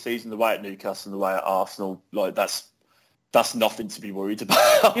league this season, the way at Newcastle and the way at Arsenal. Like that's nothing to be worried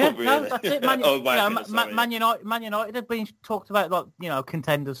about. Yeah, really. no, that's it. Man United have been talked about, like, you know,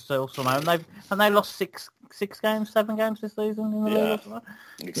 contenders still somehow, and they lost 7 games this season in the league.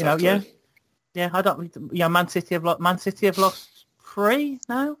 Exactly. You know, yeah. I don't. You know, Man City have lost 3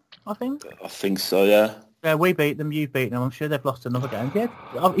 now. I think so. Yeah. Yeah, we beat them. You beat them. I'm sure they've lost another game. Yeah,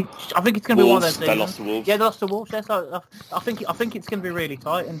 I think it's going to be one of those. They lost to Wolves. Yeah, they lost to Wolves. Yeah, so I think it's going to be really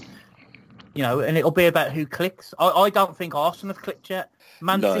tight, and you know, and it'll be about who clicks. I don't think Arsenal have clicked yet.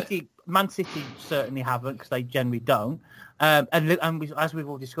 Man City certainly haven't, because they generally don't. And as we've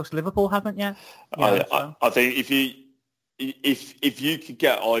all discussed, Liverpool haven't yet. I think if you could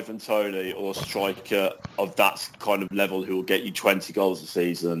get Ivan Toney or a striker of that kind of level who will get you 20 goals a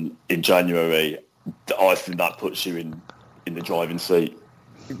season in January, I think that puts you in the driving seat.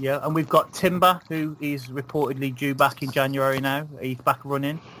 Yeah, and we've got Timber, who is reportedly due back in January now. He's back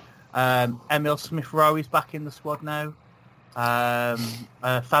running. Emil Smith-Rowe is back in the squad now.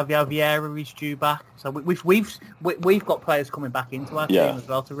 Fabio Vieira is due back. So we've got players coming back into our team as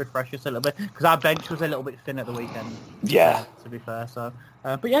well to refresh us a little bit, because our bench was a little bit thin at the weekend. Yeah, to be fair. So,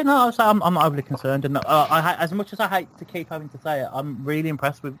 but yeah, no, I'm not overly concerned. And as much as I hate to keep having to say it, I'm really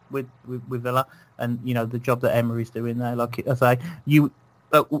impressed with Villa, and you know, the job that Emery's doing there. Like I say, you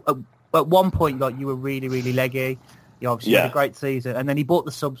at one point, like, you were really, really leggy. You obviously had a great season, and then he brought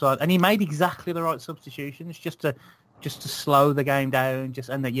the subs on, and he made exactly the right substitutions just to slow the game down, just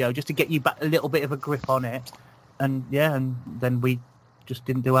to get you back a little bit of a grip on it, and then we just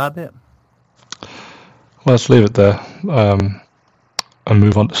didn't do our bit. Well, let's leave it there, and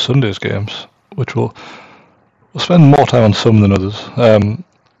move on to Sunday's games, which we'll spend more time on some than others.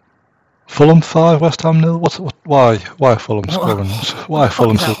 Fulham 5, West Ham 0. Why Fulham scoring? Why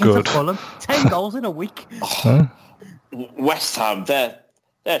Fulham so good? Fulham 10 goals in a week. West Ham, they're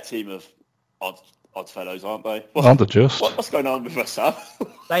a team of odd fellows, aren't they? Aren't they just? What's going on with West Ham?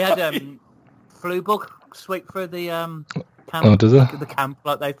 They had flu bug sweep through the camp. Oh, did they? The camp,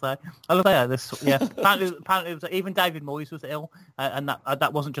 like they say. I love this. Yeah, apparently it was, even David Moyes was ill, and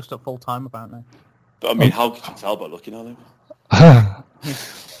that wasn't just at full time, apparently. But I mean, how could you tell by looking at him?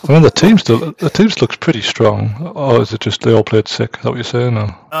 I mean, the team looks pretty strong. Or is it just they all played sick? Is that what you're saying?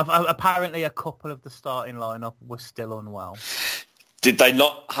 Or? Apparently, a couple of the starting lineup were still unwell. Did they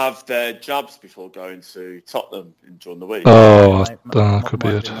not have their jabs before going to Tottenham during the week? Oh, that could be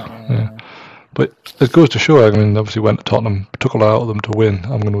it. Yeah. But it goes to show, I mean, obviously went to Tottenham, took a lot out of them to win,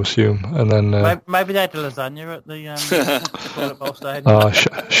 I'm going to assume. And then maybe they had the lasagna at the football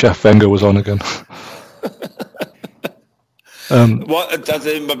stadium. Chef Wenger was on again. My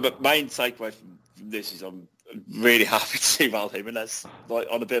main takeaway from this is I'm really happy to see Val Jimenez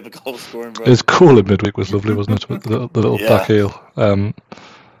on a bit of a goal scoring run. His call in midweek was lovely, wasn't it? With the little back heel.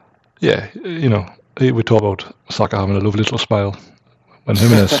 You know, we talk about Saka having a lovely little smile. When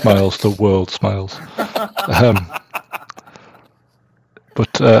Jimenez smiles, the world smiles.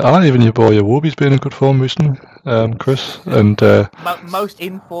 But even your boy Iwobi's been in good form recently, Chris. And most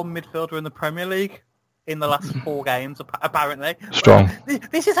in-form midfielder in the Premier League in the last 4 games, apparently. Strong.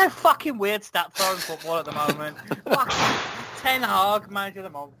 This is how fucking weird stats are in football at the moment. Ten Hag, manager of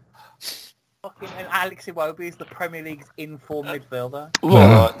the month. Fucking Alex Iwobi is the Premier League's in-form midfielder.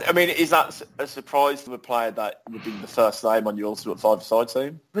 Well, I mean, is that a surprise to a player that would be the first name on your ultimate 5-a-side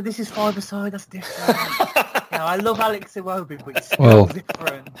team? But this is 5-a-side, that's different. I love Alex Iwobi, but it's still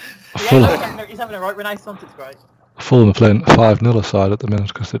different. He's having a right renaissance, it's great. Fulham are playing 5-0 aside at the minute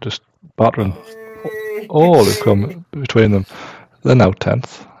because they're just battering all who come between them. They're now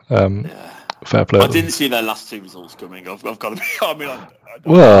 10th. Fair play. I didn't see their last 2 results coming. I've got to be. I mean, I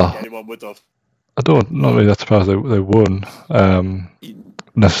don't think anyone would have. I don't. Not really that surprised they won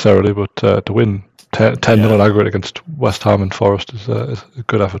necessarily, but to win 10-0 in aggregate against West Ham and Forest is a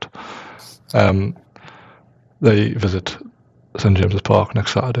good effort. They visit St James's Park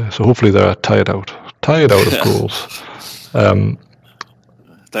next Saturday, so hopefully they're tired out of goals.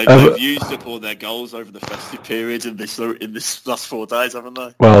 They've used up all their goals over the festive period in this last 4 days, haven't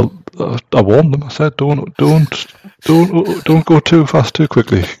they? Well, I warned them. I said, don't go too fast too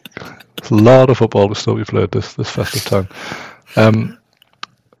quickly. There's a lot of football to still be played this festive time.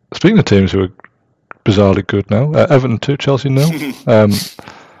 Speaking of teams who are bizarrely good now, Everton 2, Chelsea 0.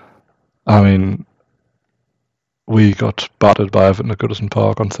 I mean, we got battered by Everton at Goodison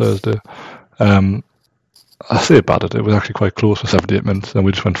Park on Thursday. I say battered. It was actually quite close for 78 minutes, and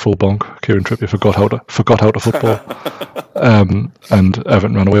we just went full bonk. Kieran Trippier forgot how to football, and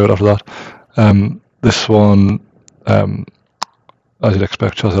Everton ran away with it after that. This one, as you'd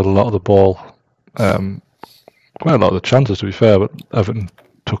expect, Chelsea had a lot of the ball, quite a lot of the chances to be fair, but Everton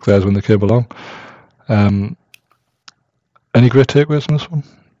took theirs when they came along. Any great takeaways from this one?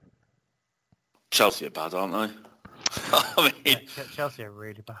 Chelsea are bad, aren't they? I mean, Chelsea are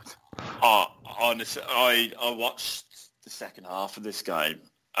really bad. Honestly, I watched the second half of this game,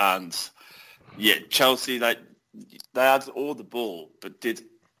 and Chelsea they had all the ball but did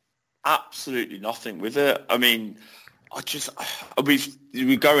absolutely nothing with it. I mean,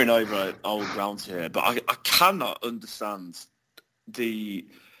 we're going over old ground here, but I cannot understand the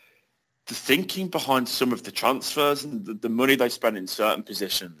thinking behind some of the transfers and the money they spend in certain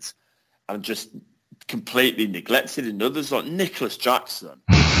positions, and just completely neglected in others, like Nicholas Jackson.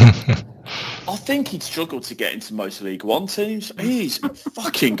 I think he'd struggle to get into most League One teams. He's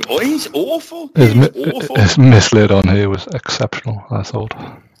awful. His misled on here was exceptional, I thought.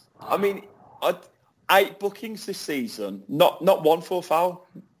 I mean, 8 bookings this season, not one for a foul.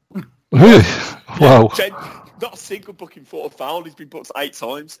 Really? Wow. Not a single booking for a foul. He's been booked 8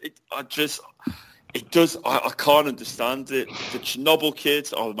 times. I can't understand it. The Chernobyl kid,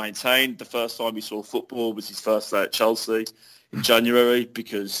 I maintain the first time he saw football was his first day at Chelsea in January,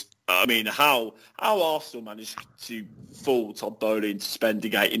 because, I mean, how Arsenal managed to fool Todd Bowley into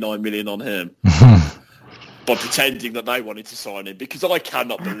spending 89 million on him by pretending that they wanted to sign him, because I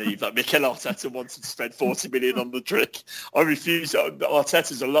cannot believe that Mikel Arteta wanted to spend 40 million on the trick. I refuse.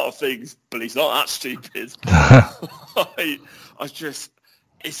 Arteta's a lot of things, but he's not that stupid.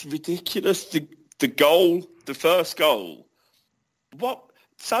 It's ridiculous. The first goal, what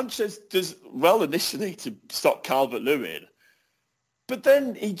Sanchez does well initially to stop Calvert-Lewin, but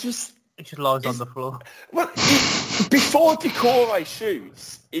then he just lies on the floor. Well, before Decore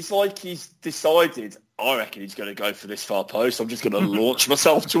shoots, it's like he's decided, I reckon he's going to go for this far post. I'm just going to launch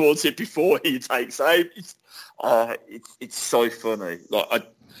myself towards it before he takes aim. It's so funny.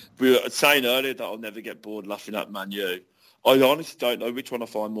 Like we were saying earlier that I'll never get bored laughing at Man U. I honestly don't know which one I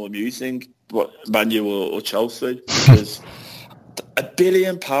find more amusing, Man U or Chelsea, because £1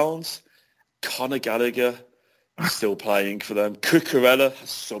 billion, Conor Gallagher is still playing for them. Cucurella has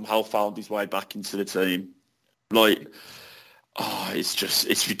somehow found his way back into the team. It's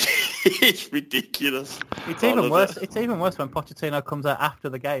ridiculous. It's even worse. It's even worse when Pochettino comes out after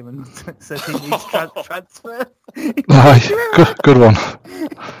the game and says he needs transfer. Good one.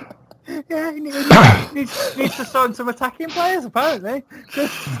 Yeah, he needs to sign some attacking players, apparently.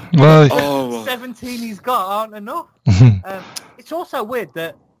 17 he's got aren't enough. It's also weird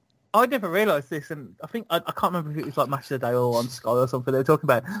that I never realised this, and I think I can't remember if it was like Match of the Day or on Sky or something they were talking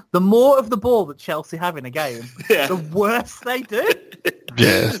about. The more of the ball that Chelsea have in a game, the worse they do.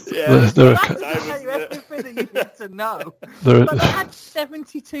 Yes. That's everything that you need to know. They had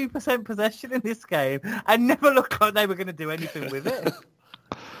 72% possession in this game and never looked like they were going to do anything with it.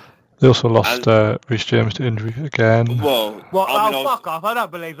 They also lost Reece James to injury again. Fuck off. I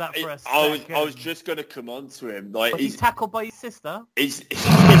don't believe that for a second. I was just going to come on to him. Like, he's tackled by his sister. He's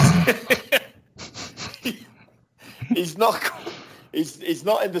not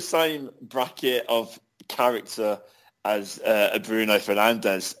in the same bracket of character as Bruno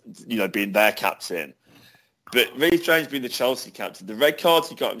Fernandes, being their captain. But Reece James being the Chelsea captain, the red cards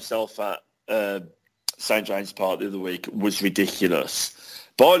he got himself at St James's Park the other week was ridiculous.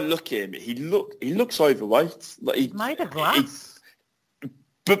 But I look at him, he looks overweight. Like he's made of glass.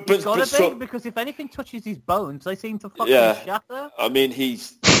 Because if anything touches his bones, they seem to fucking shatter. I mean,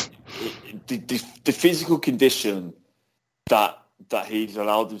 he's the physical condition that he's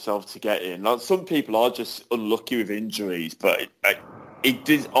allowed himself to get in. Like, some people are just unlucky with injuries, but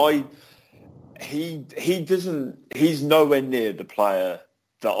he doesn't. He's nowhere near the player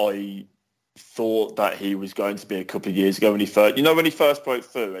that I thought that he was going to be a couple of years ago when he first broke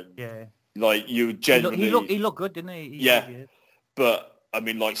through, and like you genuinely he looked good, didn't he? Yeah, but I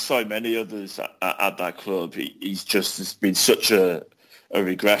mean, like so many others at that club, he's just been such a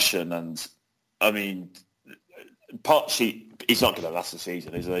regression, and I mean, he's not going to last the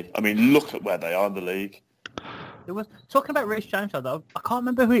season, is he? I mean, look at where they are in the league. There was talking about Rich James, though. I can't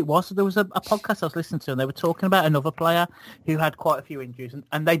remember who it was. There was a podcast I was listening to, and they were talking about another player who had quite a few injuries,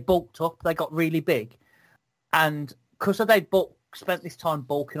 and they bulked up. They got really big, and because they spent this time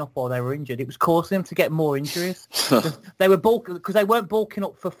bulking up while they were injured, it was causing them to get more injuries. They were bulking because they weren't bulking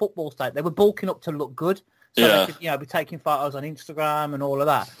up for football sake. They were bulking up to look good, so they could, be taking photos on Instagram and all of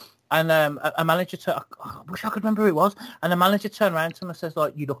that. And a manager, I wish I could remember who it was. And the manager turned around to him and says,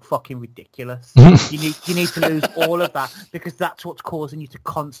 like, you look fucking ridiculous. You need to lose all of that because that's what's causing you to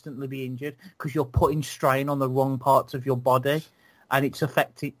constantly be injured because you're putting strain on the wrong parts of your body and it's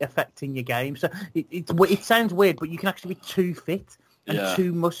affecting your game. So it sounds weird, but you can actually be too fit and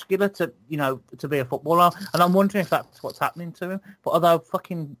too muscular to be a footballer. And I'm wondering if that's what's happening to him. But although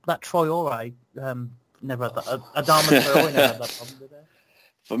fucking that Traore never had that, Adama Traore never had that problem with it.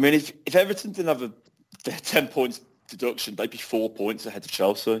 I mean, if Everton didn't have a 10 points deduction, they'd be 4 points ahead of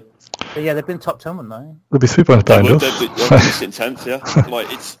Chelsea. But yeah, they've been top 10, wouldn't they? They'd be 3 points behind us. They're intense, yeah. Like,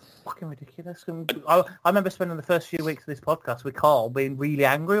 it's fucking ridiculous. I remember spending the first few weeks of this podcast with Carl being really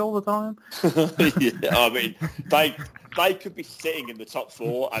angry all the time. Yeah, I mean, they could be sitting in the top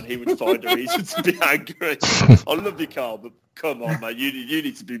 4 and he would find a reason to be angry. I love you, Carl, but come on, man, you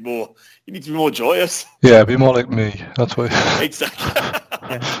need to be more. You need to be more joyous. Yeah, be more like me. That's why. Exactly.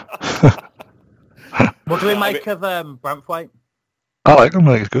 What do we make of Branthwaite? I like him.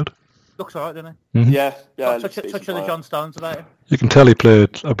 I think he's good. Looks alright, doesn't he? Mm-hmm. Yeah. Touch of the John Stones about him. You can tell he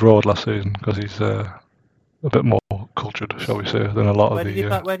played abroad last season because he's a bit more cultured, shall we say, than a lot where of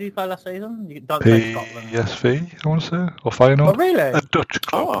the... Where did you play last season? You don't play Scotland. PSV, I want to say, or Feyenoord. Oh, really? A Dutch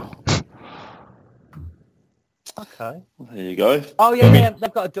club. Oh. Okay. There you go. Oh, yeah,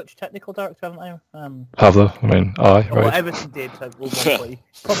 they've got a Dutch technical director, haven't they? Have they? I mean, aye, well, right. Everton did, so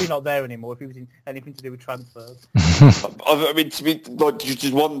probably not there anymore if he was in anything to do with transfers. I mean, to be like,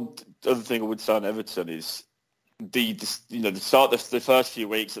 just one other thing I would say on Everton is the start of the first few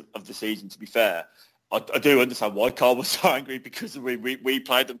weeks of the season. To be fair, I do understand why Carl was so angry because we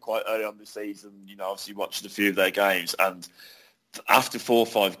played them quite early on this season. Obviously watching a few of their games, and after 4 or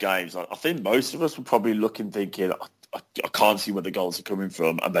 5 games, I think most of us were probably looking, thinking, I can't see where the goals are coming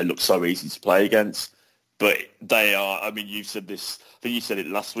from, and they look so easy to play against. But they are. I mean, you've said this. I think you said it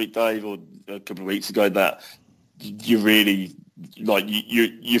last week, Dave, or a couple of weeks ago, that you really like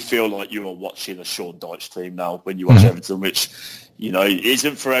you feel like you are watching a Sean Dyche team now when you watch Everton, which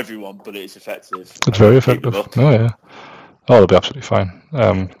isn't for everyone, but it's effective. It's very effective. Oh yeah. Oh, they'll be absolutely fine.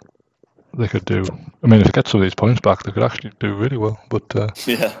 They could do. I mean, if they get some of these points back, they could actually do really well. But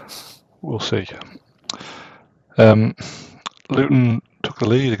we'll see. Luton took the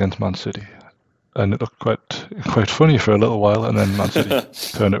lead against Man City, and it looked quite funny for a little while, and then Man City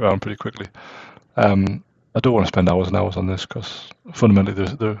turned it around pretty quickly. I don't want to spend hours and hours on this because fundamentally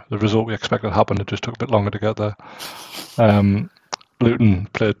the result we expected happened. It just took a bit longer to get there. Luton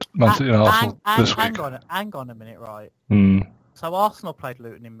played Man City and Arsenal this week. Hang on a minute, right? Mm. So Arsenal played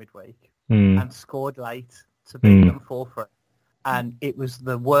Luton in midweek and scored late to beat them 4-3. And it was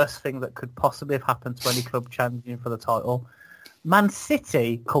the worst thing that could possibly have happened to any club challenging for the title. Man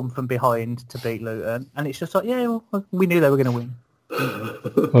City come from behind to beat Luton, and it's just like, we knew they were going to win.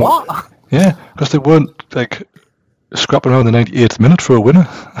 What? Yeah, because they weren't scrapping around the 98th minute for a winner.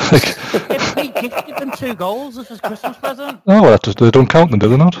 He gifted them 2 goals as a Christmas present. Oh, well, they don't count them, do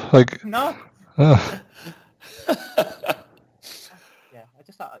they not? No.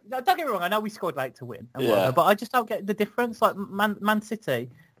 Don't get me wrong. I know we scored late to win, but I just don't get the difference. Like Man City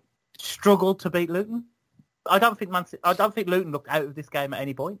struggled to beat Luton. I don't think Luton looked out of this game at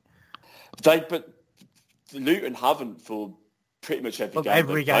any point. But Luton haven't for pretty much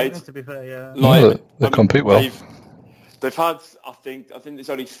every game. To be fair, they compete well. They've had, I think there's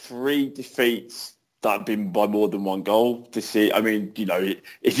only 3 defeats that have been by more than 1 goal this year. I mean,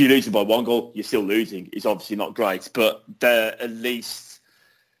 if you're losing by 1 goal, you're still losing. It's obviously not great, but they're at least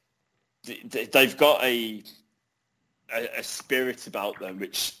they've got a spirit about them,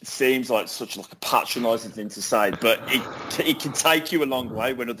 which seems like such a patronising thing to say, but it can take you a long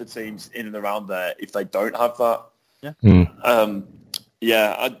way when other teams in and around there, if they don't have that.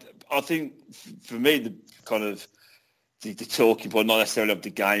 Yeah. I think for me the kind of the talking point, not necessarily of the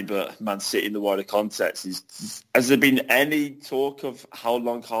game, but Man City in the wider context. Has there been any talk of how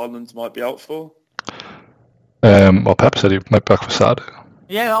long Haaland might be out for? Well, Pep said he might be back for Saturday.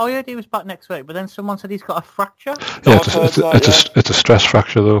 Yeah, I heard he was back next week, but then someone said he's got a fracture. Yeah, it's a stress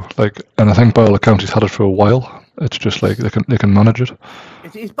fracture though. Like, and I think by all accounts he's had it for a while. It's just like they can manage it.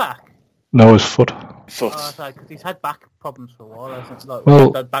 Is his back? No, his foot. Oh, because he's had back problems for a while, hasn't he? Like,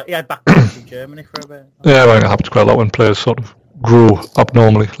 well, he had back problems in Germany for a bit. Yeah, well, it happens quite a lot when players sort of grow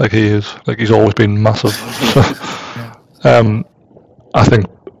abnormally, like he is. Like he's always been massive. I think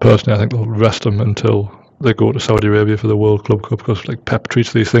they'll rest him until they go to Saudi Arabia for the World Club Cup, because like Pep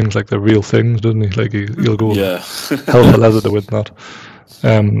treats these things like they're real things, doesn't he? Like he'll go hell for leather to win that.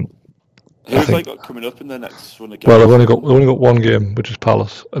 Who have they got coming up in their next one again? Well, they've only got one game, which is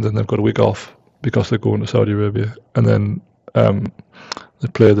Palace, and then they've got a week off because they're going to Saudi Arabia, and then they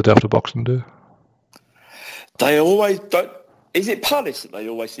play the day after Boxing Day. They always don't. Is it Palace that they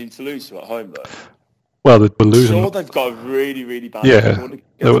always seem to lose to at home though? Well, they were losing. I'm sure they've got a really, really bad. Yeah,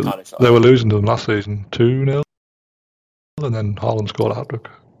 they were losing to them last season 2-0, and then Haaland scored a hat-trick.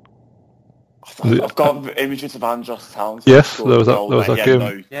 I've got images of Andros Towns. Yes, there was that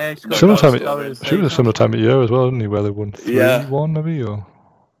game. Yeah, similar time of year as well, didn't he? Where they won 3-1 maybe, or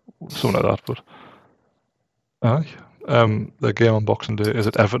something like that. But the game on Boxing Day is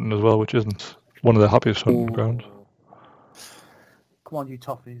at Everton as well, which isn't one of the happiest hunting grounds. Come on, you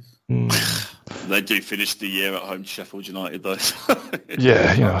toffees. They do finish the year at home to Sheffield United, though.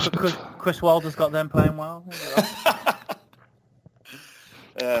 Yeah, you know. Chris Wilder's got them playing well.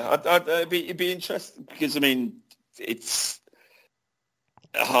 It'd be interesting because, I mean, it's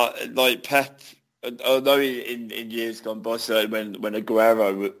like Pep. Although in years gone by, so when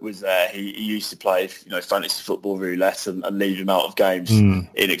Aguero was there, he used to play fantasy football roulette and leave him out of games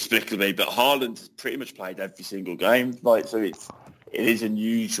inexplicably. But Haaland has pretty much played every single game, so it is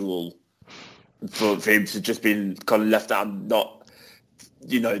unusual for him to just be kind of left out and not.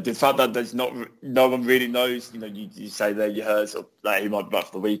 The fact that there's no one really knows. You say there you heard that he might be back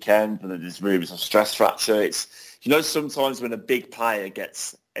for the weekend, and then there's rumours of stress fracture. It's sometimes when a big player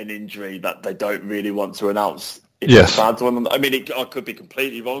gets an injury that they don't really want to announce. It's a bad one. I mean, I could be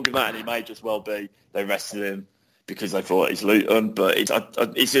completely wrong in that, and it may just well be they rested him because they thought he's Luton. But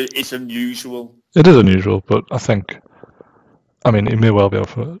it's unusual. It is unusual, but I think. I mean, he may well be out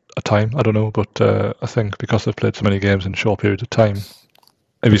for a time. I don't know, but I think because they've played so many games in short periods of time.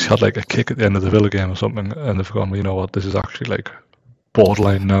 If he's had like a kick at the end of the Villa game or something, and they've gone, well, you know what, this is actually like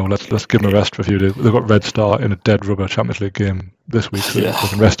borderline now. Let's give him a rest for a few days. They've got Red Star in a dead rubber Champions League game this week, so they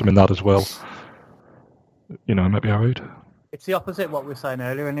can rest him in that as well. It might be alright. It's the opposite of what we were saying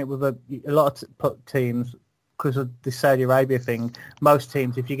earlier, and it with a lot of teams because of the Saudi Arabia thing. Most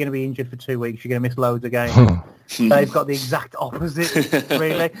teams, if you're going to be injured for 2 weeks, you're going to miss loads of games. They've got the exact opposite,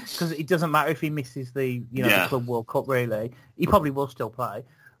 really, because it doesn't matter if he misses the Club World Cup. Really, he probably will still play.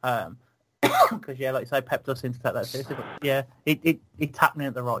 Because like you say, Pep does seem to take that seriously. But it's happening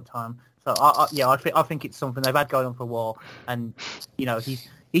at the right time. So I think it's something they've had going on for a while, and he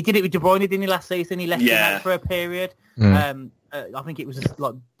did it with De Bruyne, didn't he, last season? He left him out for a period. I think it was just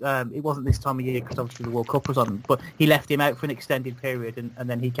like it wasn't this time of year because obviously the World Cup was on, but he left him out for an extended period, and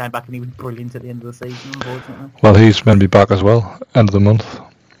then he came back and he was brilliant at the end of the season, unfortunately. Well, he's meant to be back as well, end of the month.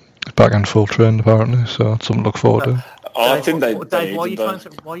 He's back in full train apparently, so it's something to look forward to. I think Dave, why are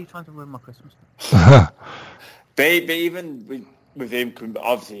you trying to ruin my Christmas? But even with him,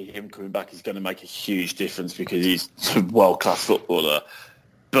 obviously him coming back is going to make a huge difference because he's a world-class footballer.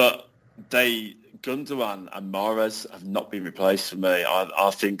 But Gundogan and Mahrez have not been replaced for me.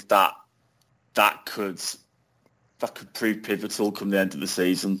 I think that could prove pivotal come the end of the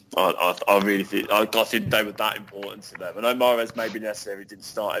season. I really think I think they were that important to them. I know Mahrez maybe necessarily didn't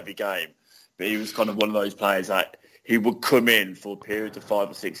start every game, but he was kind of one of those players that he would come in for a period of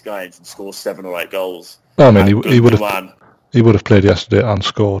 5 or 6 games and score 7 or 8 goals. I mean, he would have played yesterday and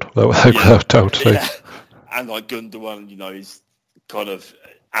scored without doubt. Yeah. And like Gundogan, he's kind of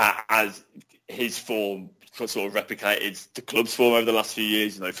as his form sort of replicated the club's form over the last few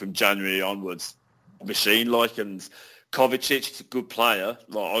years. From January onwards, machine-like. And Kovacic is a good player.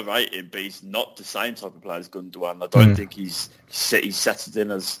 I rate him, but he's not the same type of player as Gundogan. I don't think he's settled in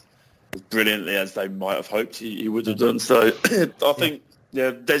as brilliantly as they might have hoped he would have done. So I think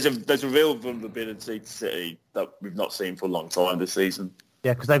there's a real vulnerability to City that we've not seen for a long time this season.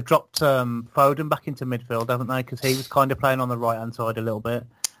 Yeah, because they've dropped Foden back into midfield, haven't they? Because he was kind of playing on the right-hand side a little bit.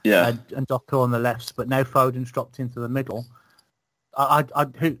 Yeah. And Doku on the left, but now Foden's dropped into the middle.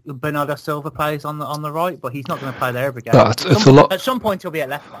 Bernardo Silva plays on the right, but he's not going to play there every game. It's a lot. At some point, he'll be at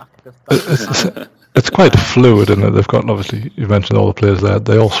left back. It's quite fluid, and they've got, obviously, you mentioned all the players there.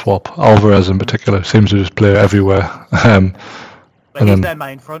 They all swap. Alvarez in particular seems to just play everywhere. But he's their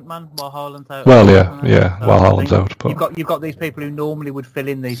main front man while Haaland's out. Well, yeah, so while Haaland's out. But you've got these people who normally would fill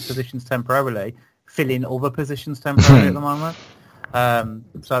in these positions temporarily, fill in other positions temporarily at the moment.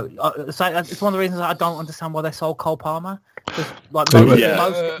 So it's one of the reasons I don't understand why they sold Cole Palmer. Like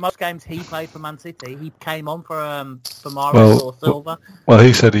most games he played for Man City, he came on for Mahrez or Silva. Well,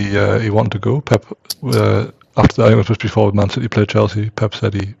 he said he wanted to go. Pep, after I think it was just before Man City played Chelsea, Pep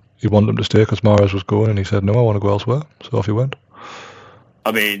said he wanted him to stay because Mahrez was going, and he said, no, I want to go elsewhere. So off he went.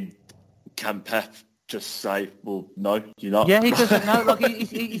 I mean, can Pep just say, well, no, you're not? Yeah, he doesn't know. Like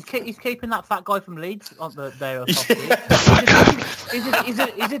he's keeping that fat guy from Leeds on there. He's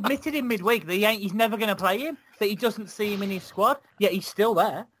admitted in midweek that he's never going to play him. That he doesn't see him in his squad. Yet he's still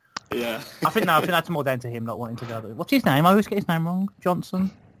there. Yeah. I think that's more down to him not wanting to go. What's his name? I always get his name wrong. Johnson.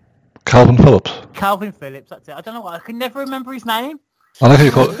 Calvin Phillips. That's it. I don't know why. I can never remember his name. I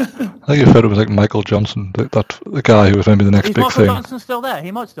think you referred to him as like Michael Johnson, the guy who was maybe the next big Michael thing. Michael Johnson still there?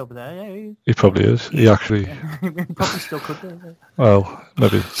 He might still be there. Yeah, he probably is. He actually. He probably still could be. Yeah. Well,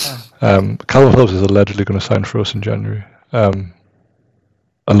 maybe. Calvin Phillips is allegedly going to sign for us in January. A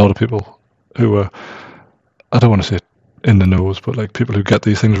lot of people who are, I don't want to say in the nose, but like people who get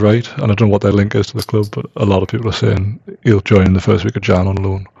these things right, and I don't know what their link is to the club, but a lot of people are saying he'll join in the first week of Jan on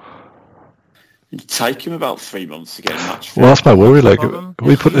loan. It'd take him about 3 months to get a match. Well, that's my worry. Like,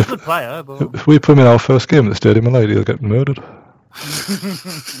 if we put him in our first game at the Stadium of Light, he'll get murdered.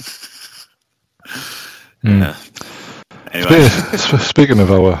 Yeah. Anyway, speaking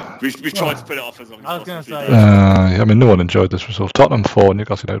of our, we've tried to put it off as long as possible. I was going to say. I mean, no one enjoyed this result. Tottenham 4,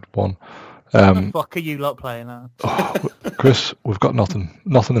 Newcastle United 1. What the fuck are you lot playing at? Chris, we've got nothing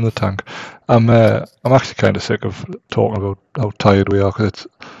in the tank. I'm actually kind of sick of talking about how tired we are, because it's.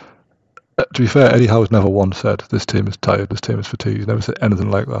 To be fair, Eddie Howe's never once said this team is tired, this team is fatigued. He's never said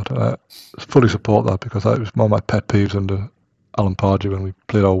anything like that. And I fully support that, because that was one of my pet peeves under Alan Pardew when we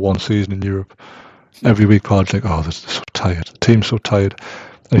played our one season in Europe. Every week Pardew's like, oh, they're so tired. The team's so tired.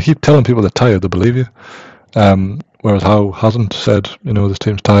 And you keep telling people they're tired, they believe you. Whereas Howe hasn't said, this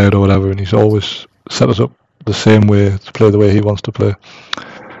team's tired or whatever, and he's always set us up the same way to play the way he wants to play.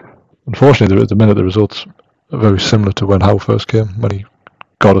 Unfortunately, at the minute, the results are very similar to when Howe first came, when he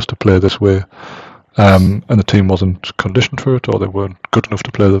got us to play this way, and the team wasn't conditioned for it, or they weren't good enough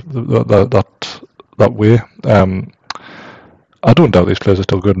to play that way. I don't doubt these players are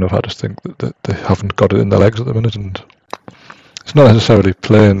still good enough. I just think that they haven't got it in their legs at the minute, and it's not necessarily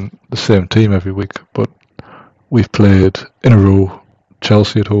playing the same team every week, but we've played in a row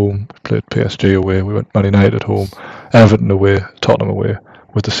Chelsea at home, we played PSG away, we went Man United at home, Everton away, Tottenham away,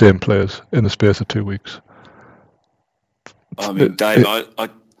 with the same players in the space of 2 weeks. I mean, Dave, I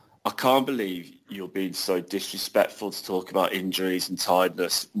can't believe you're being so disrespectful to talk about injuries and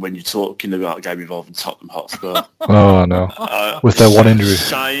tiredness when you're talking about a game involving Tottenham Hotspur. Oh, no. With their one injury.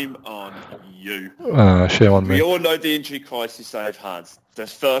 Shame on you. Shame on me. We all know the injury crisis they've had. The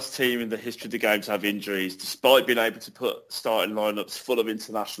first team in the history of the game to have injuries, despite being able to put starting lineups full of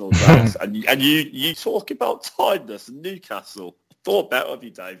international guys. and you talk about tiredness and Newcastle. Thought better of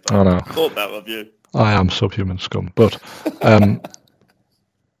you, Dave. I know. Thought better of you. I am subhuman scum, but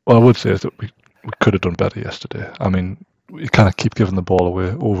what I would say is that we could have done better yesterday. I mean, you kind of keep giving the ball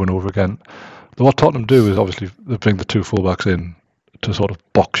away over and over again. What Tottenham do is obviously they bring the two fullbacks in to sort of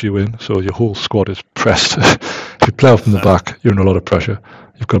box you in, so your whole squad is pressed. If you play out from the back, you're in a lot of pressure.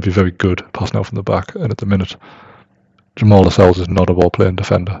 You've got to be very good passing out from the back, and at the minute, Jamal Lascelles is not a ball-playing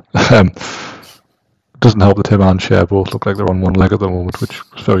defender. Doesn't help that him and Cher both look like they're on one leg at the moment,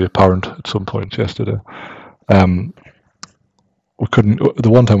 which was very apparent at some points yesterday. We couldn't. The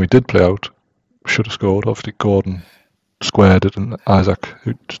one time we did play out, should have scored. Obviously, Gordon squared it, and Isaac,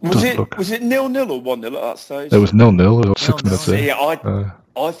 who just doesn't look. Was it 0-0 or 1-0 at that stage? It was 0-0. It was 6 minutes in. Yeah,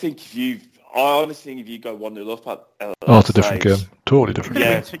 I think I honestly think if you go 1-0 up at it's a different game. Totally different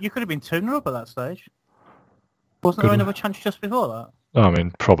game. You could have been 2-0 up at that stage. Wasn't there another chance just before that? I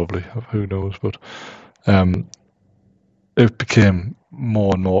mean, probably. Who knows? But it became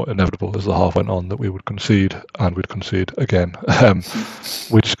more and more inevitable as the half went on that we would concede, and we'd concede again.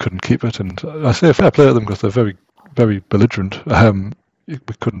 We just couldn't keep it, and I say fair play to them because they're very, very belligerent. We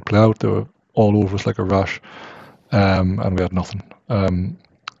couldn't play out; they were all over us like a rash, and we had nothing. And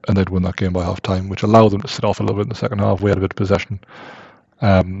they'd win that game by half time, which allowed them to sit off a little bit in the second half. We had a bit of possession.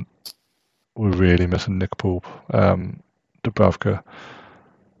 We're really missing Nick Pope, Dubravka.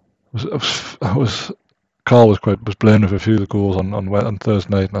 Carl was blaming for a few of the goals on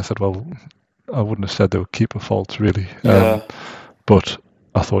Thursday night, and I said, well, I wouldn't have said they were keeper faults really, but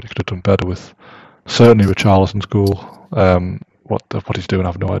I thought he could have done better with certainly with Richarlison's goal. What he's doing, I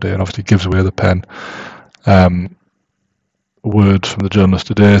have no idea. And obviously gives away the pen. Word from the journalist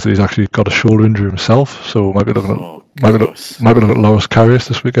today is that he's actually got a shoulder injury himself, so might be looking at Loris Karius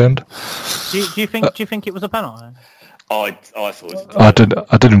this weekend. Do you think it was a penalty? I thought it was. I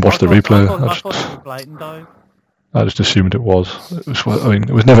didn't watch the replay. I thought it was blatant, though. I just assumed it was. It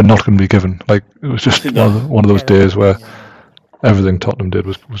was never not going to be given. Like, it was just one of those days where everything Tottenham did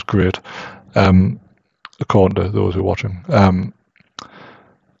was great, according to those who are watching.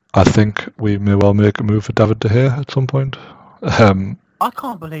 I think we may well make a move for David De Gea at some point. I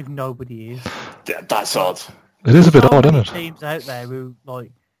can't believe nobody is. That's odd. It is a bit odd, isn't it? Teams out there who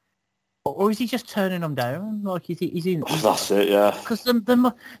like, or is he just turning them down? Like, he's in. That's it, yeah. Because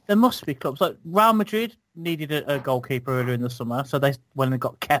there must be clubs like Real Madrid needed a goalkeeper earlier in the summer, so they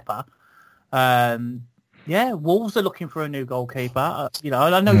got Kepa. Wolves are looking for a new goalkeeper. I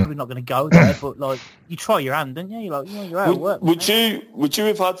know you're not going to go there, but like, you try your hand, don't you? You're like, you're out of work. Would you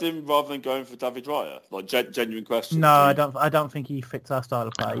have had him rather than going for David Raya? Like, genuine question. No, I don't think he fits our style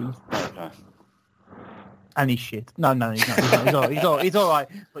of play. Okay. And he's shit. No, he's not. He's all right,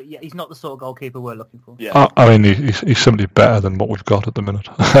 but yeah, he's not the sort of goalkeeper we're looking for. Yeah. I mean, he's simply better than what we've got at the minute,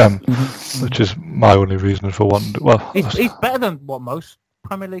 which is my only reason for wanting. He's better than what most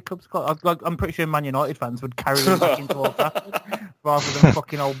Premier League clubs got. I'm pretty sure Man United fans would carry him back into Old Trafford rather than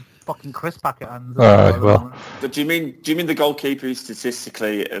fucking Chris Packet hands. Do you mean the goalkeeper is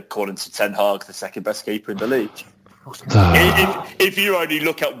statistically, according to Ten Hag, the second best keeper in the league? If you only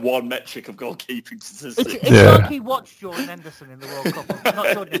look at one metric of goalkeeping statistics. It's like he watched Jordan Henderson in the World Cup.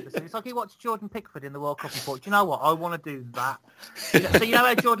 Not Jordan Henderson. It's like he watched Jordan Pickford in the World Cup and thought, do you know what? I want to do that. So you know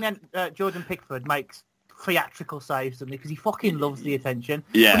how Jordan Pickford makes theatrical saves to me because he fucking loves the attention.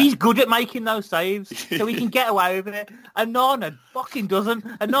 Yeah. But he's good at making those saves, so he can get away with it. And Nana fucking doesn't.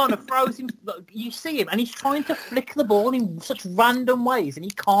 And Nana throws him. You see him, and he's trying to flick the ball in such random ways, and he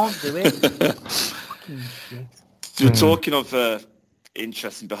can't do it. Fucking shit. You're talking of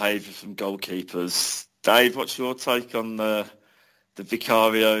interesting behaviour from goalkeepers. Dave, what's your take on the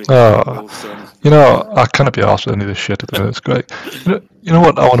Vicario? I cannot be asked with any of this shit at the minute. It's great. You know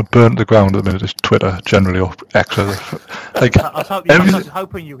what I want to burn to the ground at the minute is Twitter generally, or X. Like, I was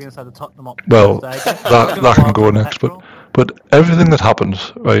hoping you were going to say the Tottenham option. Well, that can go next. But everything that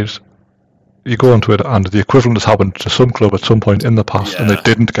happens, right? You go on Twitter and the equivalent has happened to some club at some point in the past and they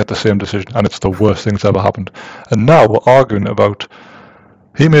didn't get the same decision and it's the worst thing that's ever happened. And now we're arguing about,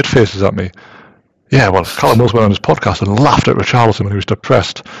 he made faces at me. Yeah, well, Callum Wilson went on his podcast and laughed at Richarlison when he was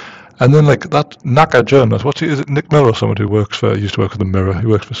depressed. And then like that knackered journalist, is it Nick Miller or someone who used to work for the Mirror, he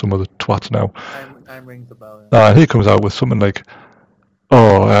works for some other twats now. Name rings a bell. And he comes out with something like,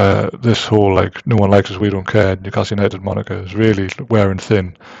 this whole like, no one likes us, we don't care, Newcastle United moniker is really wearing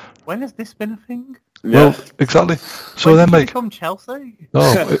thin. When has this been a thing? Well, exactly. So when then, did like, become Chelsea?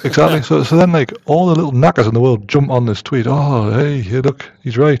 Oh, exactly. So then, like, all the little knackers in the world jump on this tweet. Oh, hey, look,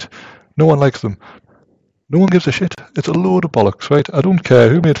 he's right. No one likes them. No one gives a shit. It's a load of bollocks, right? I don't care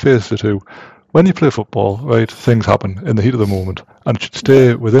who made faces at who. When you play football, right, things happen in the heat of the moment, and it should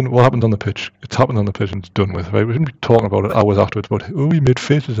stay within what happens on the pitch. It's happened on the pitch and it's done with, right? We shouldn't be talking about it hours afterwards about, he made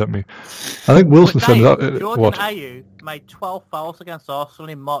faces at me. I think Wilson said that. Jordan Ayew made 12 fouls against Arsenal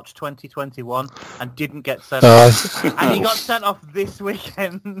in March 2021 and didn't get sent off. And he got sent off this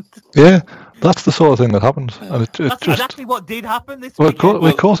weekend. Yeah, that's the sort of thing that happens. And that's just exactly what did happen this weekend.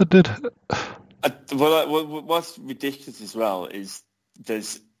 Of course it did. What's ridiculous as well is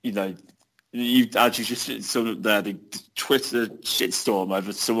there's, you actually just sort of the Twitter shitstorm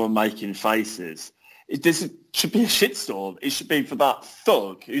over someone making faces. Should be a shitstorm. It should be for that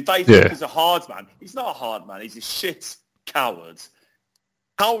thug who they think is a hard man. He's not a hard man. He's a shit coward.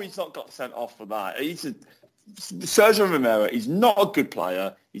 How he's not got sent off for that? Sergio Romero. He's not a good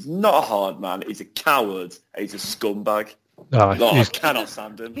player. He's not a hard man. He's a coward. He's a scumbag. I cannot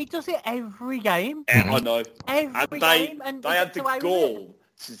stand him. He does it every game. I know. Every game. And they had the gall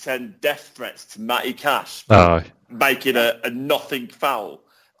to send death threats to Matty Cash, making a nothing foul.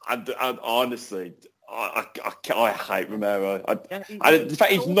 And honestly, I hate Romero. In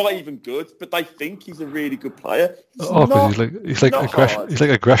fact, he's not even good, but they think he's a really good player. He's like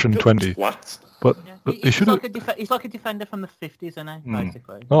aggression 20. But he's like a defender from the 50s, isn't he?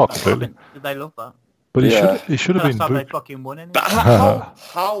 Basically. Oh, completely. They love that. But he should have been. That's how they fucking won it. But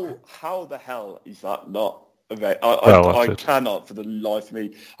how the hell is that not? Okay, I cannot for the life of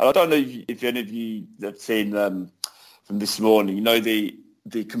me. And I don't know if any of you have seen from this morning. The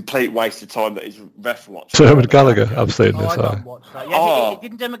the complete waste of time that his ref watched. So Dermot Gallagher, I've seen this. I don't watch that. Yeah,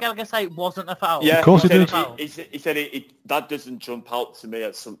 didn't Dermot Gallagher say it wasn't a foul? Yeah, of course he did. He said that doesn't jump out to me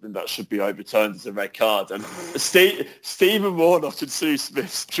as something that should be overturned as a red card. And Stephen Warnock and Sue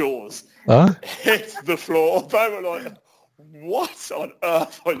Smith's jaws hit the floor. They were like, what on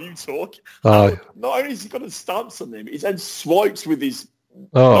earth are you talking? Not only has he got a stance on him, he's then swipes with his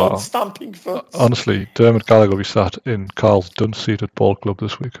non-stamping foot. Honestly, Dermot Gallagher will be sat in Carl's dunce-seated ball club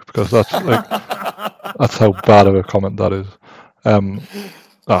this week because that's that's how bad of a comment that is.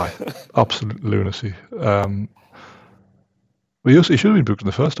 Absolute lunacy. He should have been booked in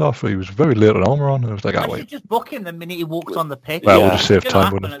the first half. He was very late on Almiron, and I was like, I should just book him the minute he walks on the pitch. Well, it would have saved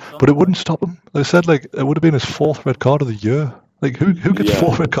time, wouldn't it? But it wouldn't stop him. They said it would have been his 4th red card of the year. Like who gets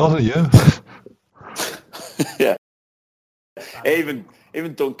 4 red cards a year? Yeah. Even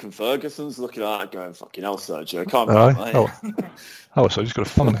Duncan Ferguson's looking at it going, fucking hell, Sergio, I can't so he's got a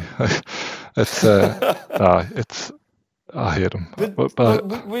family. I hate him. But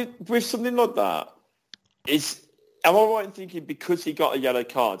with something like that, am I right in thinking because he got a yellow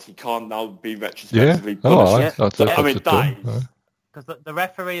card, he can't now be retrospectively punished? Because the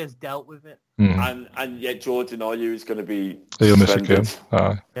referee has dealt with it. Mm. And yet Jordan Ayew is going to be he'll miss a game.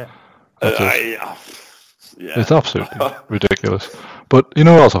 It's absolutely ridiculous. But you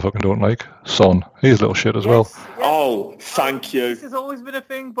know what else I fucking don't like? Son. He's a little shit as well. Oh, thank you. This has always been a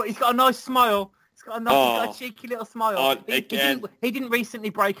thing, but he's got a nice smile. He's got a cheeky little smile. He didn't recently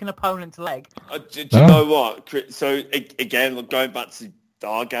break an opponent's leg. Do you know what? So, again, going back to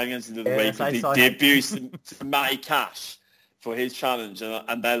our game against the week, the abuse to Matty Cash for his challenge,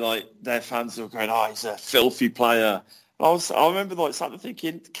 and they're like, their fans are going, he's a filthy player. I remember starting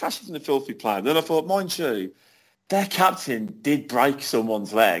thinking, Cash isn't a filthy player. And then I thought, mind you, their captain did break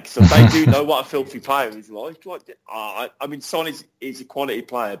someone's leg, so they do know what a filthy player is like. I mean, Son is a quality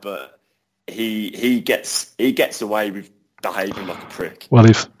player, but he gets away with behaving like a prick. Well,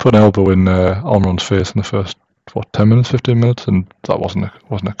 he's put an elbow in Almiron's face in the first 10 minutes, 15 minutes, and that wasn't a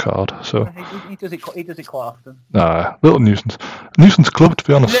card. So he does it quite often. Little nuisance club, to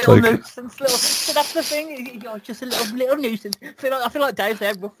be honest. Little nuisance. So that's the thing. You're just a little nuisance. I feel like Dave's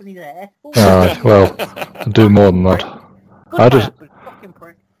there roughing his hair. Well, I do more than that. I don't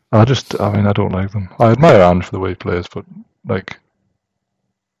like them. I admire Ange for the way he plays, but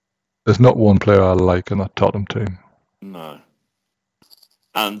there's not one player I like in that Tottenham team. No.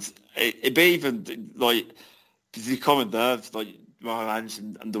 And it'd be even the comment there, Ange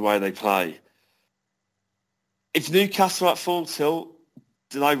and the way they play. If Newcastle at full tilt,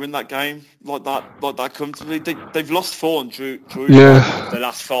 do they win that game like that comfortably? They've lost 4 and drew the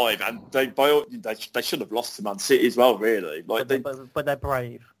last 5, and they should have lost to Man City as well, really. But they're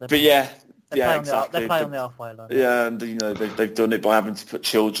brave. Exactly. They play on the halfway line. Yeah, and they've done it by having to put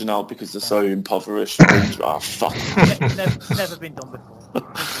children out because they're so impoverished. Fuck. It's never been done before.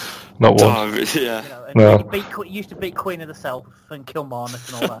 Not once. He used to beat Queen of the South and Kilmarnock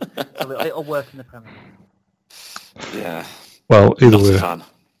and all that. So it'll work in the Premier League. Yeah. Well, either way,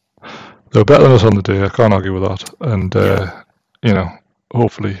 they were better than us on the day. I can't argue with that. And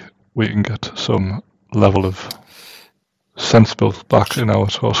hopefully we can get some level of sensible back in our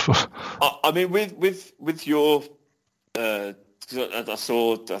source. I mean, with your, I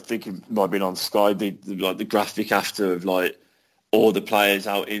think it might have been on Sky, the graphic after of all the players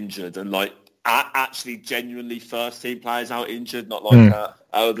out injured and actually genuinely first team players out injured, not out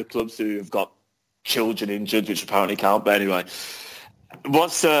of the clubs who have got children injured, which apparently count. But anyway,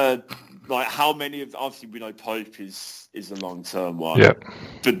 what's how many of, obviously we know Pope is a long term one. Yeah.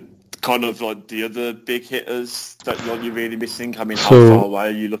 But kind of the other big hitters that you're really missing. I mean, how far away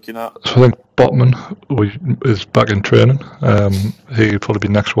are you looking at? So I think Botman is back in training. He'll probably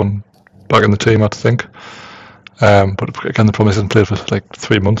be next one back in the team, I think. But again, the problem is he hasn't played for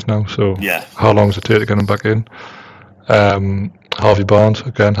 3 months now. So how long does it take to get him back in? Harvey Barnes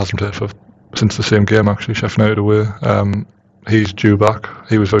again hasn't played since the same game actually, Sheffield United away. He's due back.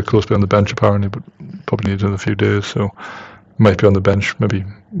 He was very close to be on the bench apparently, but probably needs another few days. So might be on the bench, maybe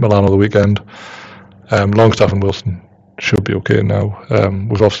Milan on the weekend. Longstaff and Wilson should be okay now.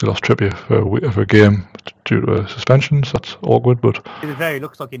 We've obviously lost Trippier for a game due to a suspension, so that's awkward. But he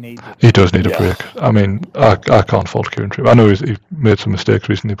looks like he needs it. He does need a break. I mean, I can't fault Kieran Trippier. I know he made some mistakes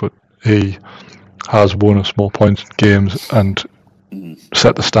recently, but he has won a small points in games and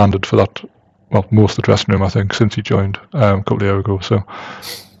set the standard for that. Well, most of the dressing room, I think, since he joined a couple of years ago. So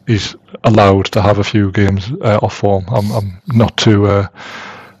he's allowed to have a few games off form. I'm not too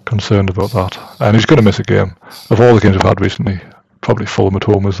concerned about that. And he's going to miss a game. Of all the games we've had recently, probably Fulham at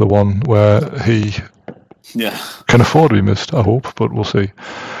home is the one where he can afford to be missed, I hope, but we'll see.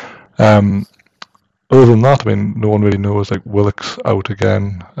 Other than that, I mean, no one really knows. Like, Willock's out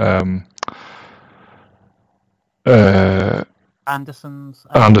again. Anderson's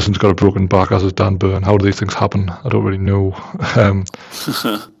got a broken back, as is Dan Burn. How do these things happen? I don't really know.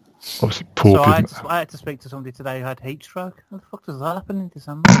 Obviously, Pope. So I had to speak to somebody today who had heat stroke. How the fuck does that happen in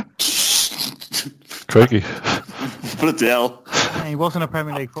December? Craigie. Bloody hell. Yeah, he wasn't a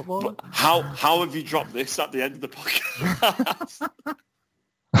Premier League footballer. How have you dropped this at the end of the podcast?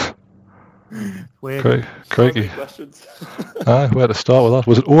 Weird. Craigie. Questions. Where to start with that?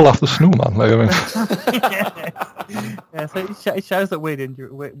 Was it all after Snowman? Like, I mean, yeah. So it shows that weird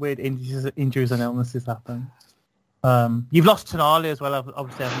injuries and illnesses happen. You've lost Tonali as well,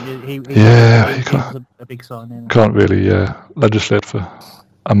 obviously. Haven't you? He was a big sign. Can't really legislate for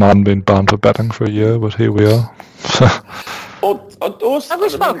a man being banned for betting for a year, but here we are. Have we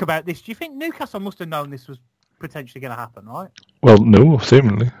spoke about this? Do you think Newcastle must have known this was potentially going to happen, right? Well, no,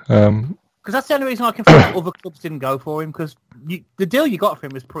 seemingly. Because that's the only reason I can think other clubs didn't go for him, because the deal you got for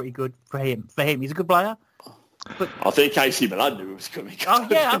him was pretty good for him. He's a good player. But I think AC Milan knew it was coming. Oh,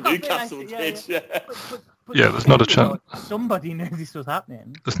 yeah, Newcastle did. But there's not a chance. Somebody knew this was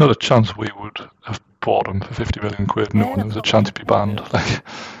happening. There's not a chance we would have bought him for 50 million quid. No, there was a chance he'd be banned. Like,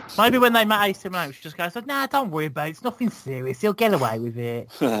 maybe when they met AC Milan, she just goes, "Nah, don't worry about it. It's nothing serious. He'll get away with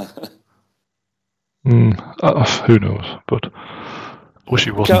it." Who knows? But wish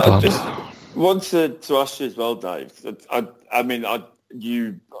he wasn't banned. Wanted to ask you as well, Dave. I mean,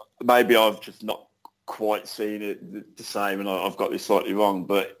 maybe I've just not quite seen it the same, and I've got this slightly wrong.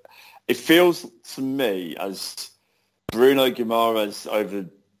 But it feels to me as Bruno Guimaraes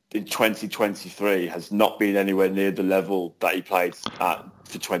in 2023 has not been anywhere near the level that he played at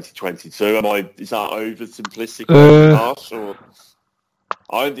for 2022. Is that oversimplistic or harsh? Or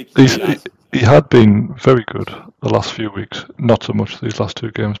I don't think he had been very good the last few weeks. Not so much these last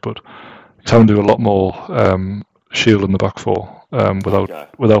two games, but he's having to do a lot more shield in the back four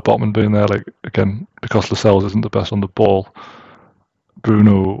without Botman being there. Like, again, because Lascelles isn't the best on the ball,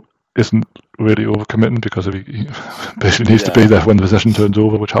 Bruno isn't really overcommitting because he basically needs to be there when the possession turns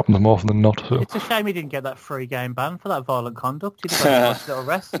over, which happens more often than not. So. It's a shame he didn't get that 3-game ban for that violent conduct. He'd have had a nice little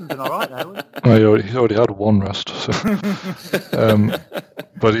rest and been all right there, wouldn't he? He's already had one rest. So.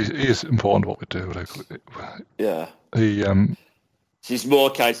 But he is important what we do. It's more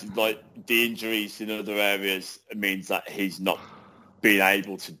a case of like the injuries in other areas means that he's not being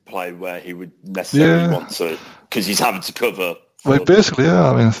able to play where he would necessarily want to, because he's having to cover. Like, basically,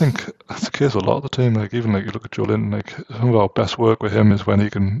 I mean, I think that's the case with a lot of the team. Like, even like you look at Joe Linton, like some of our best work with him is when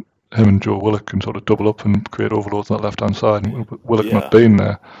him and Joe Willock can sort of double up and create overloads on that left-hand side. And Willock not being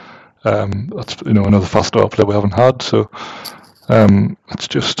there, that's another fast start player we haven't had. So it's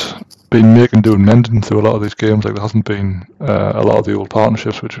just been making do and mending through a lot of these games. Like, there hasn't been a lot of the old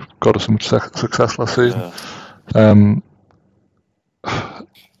partnerships which got us so much success last season.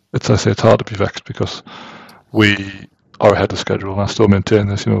 It's hard to be vexed because we are ahead of schedule, and I still maintain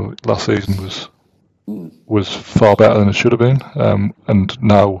this. Last season was far better than it should have been, and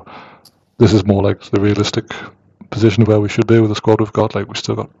now this is more like the realistic position of where we should be with the squad we've got. Like, we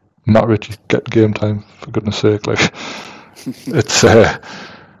still got Matt Ritchie getting game time, for goodness sake. Like, it's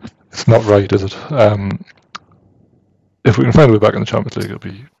not right, is it? If we can find a way back in the Champions League, it'll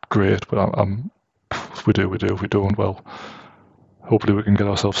be great. But if we do. If we don't, well, hopefully we can get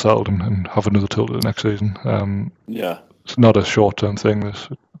ourselves settled and have another tilt at the next season. It's not a short-term thing. It's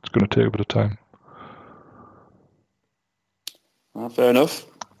going to take a bit of time. Fair enough.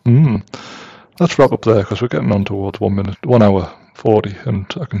 Let's wrap up there because we're getting on towards 1 hour 40, and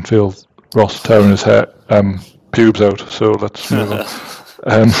I can feel Ross tearing his hair pubes out. So let's move on.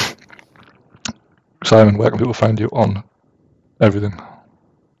 Simon, where can people find you on everything?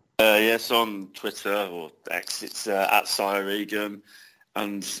 Yes, on Twitter or X, it's at Sire Egan.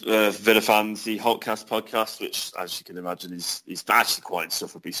 And Villa Fans, the Holtcast podcast, which, as you can imagine, is actually quite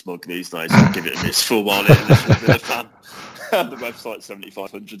insufferably smug these days. I'll give it a miss for a while. Villa Fan. And the website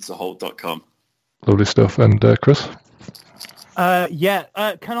 7500holt.com. Lovely stuff. And Chris?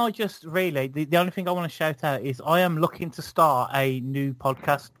 Can I just really, the only thing I want to shout out is I am looking to start a new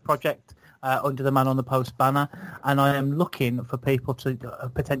podcast project under the Man on the Post banner, and I am looking for people to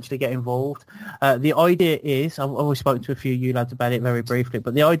potentially get involved. The idea is, I've always spoken to a few of you lads about it very briefly,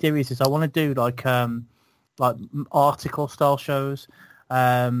 but the idea is I want to do like article style shows,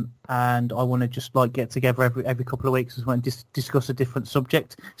 and I want to just like get together every couple of weeks as well and discuss a different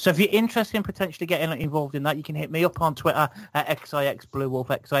subject. So if you're interested in potentially getting involved in that, you can hit me up on Twitter at XIX Blue Wolf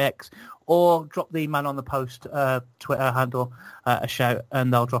XIX, or drop the Man on the Post Twitter handle a shout,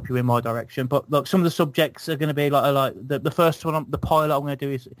 and they'll drop you in my direction. But look, some of the subjects are going to be like the first one, the pilot I'm going to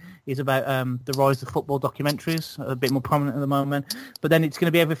do is about the rise of football documentaries, a bit more prominent at the moment. But then it's going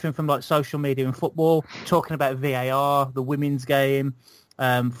to be everything from like social media and football, talking about VAR, the women's game,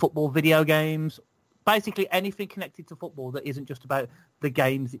 football video games. Basically anything connected to football that isn't just about the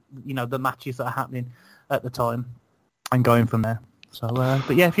games, the matches that are happening at the time, and going from there. So,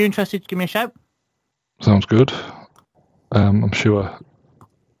 but yeah, if you're interested, give me a shout. Sounds good. I'm sure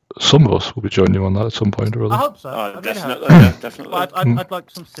some of us will be joining you on that at some point or other. I hope so. Definitely, yeah, definitely. Well, I'd like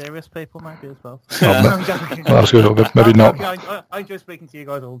some serious people maybe as well. That's good. Maybe not. I enjoy speaking to you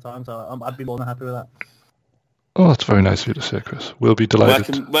guys all the time, so I'd be more than happy with that. Oh, that's very nice of you to say, Chris. We'll be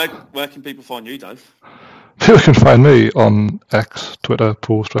delighted. Where can people find you, Dave? People can find me on X, Twitter,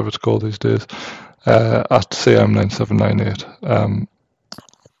 Post, whatever it's called these days, at CM9798.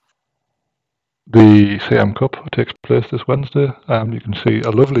 The CM Cup takes place this Wednesday. You can see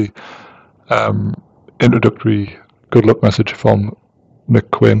a lovely introductory good luck message from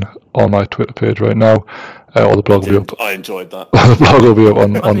Mick Quinn on my Twitter page right now. Or the blog will be up. I enjoyed that. The blog will be up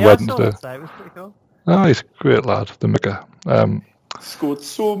on Wednesday. It was pretty cool. Oh, he's a great lad, the Micker. Scored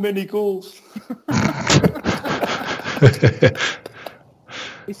so many goals.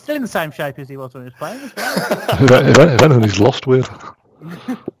 He's still in the same shape as he was when he was playing as well. If anything, he's lost weight.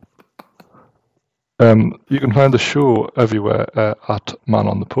 You can find the show everywhere at Man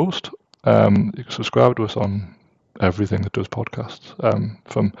on the Post. You can subscribe to us on everything that does podcasts,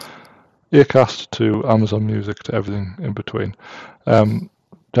 from Acast to Amazon Music to everything in between.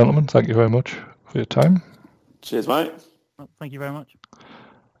 Gentlemen, thank you very much for your time. Cheers, mate. Thank you very much.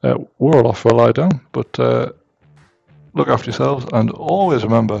 We're all off for a lie down, but look after yourselves and always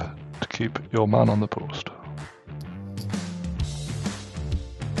remember to keep your man on the post.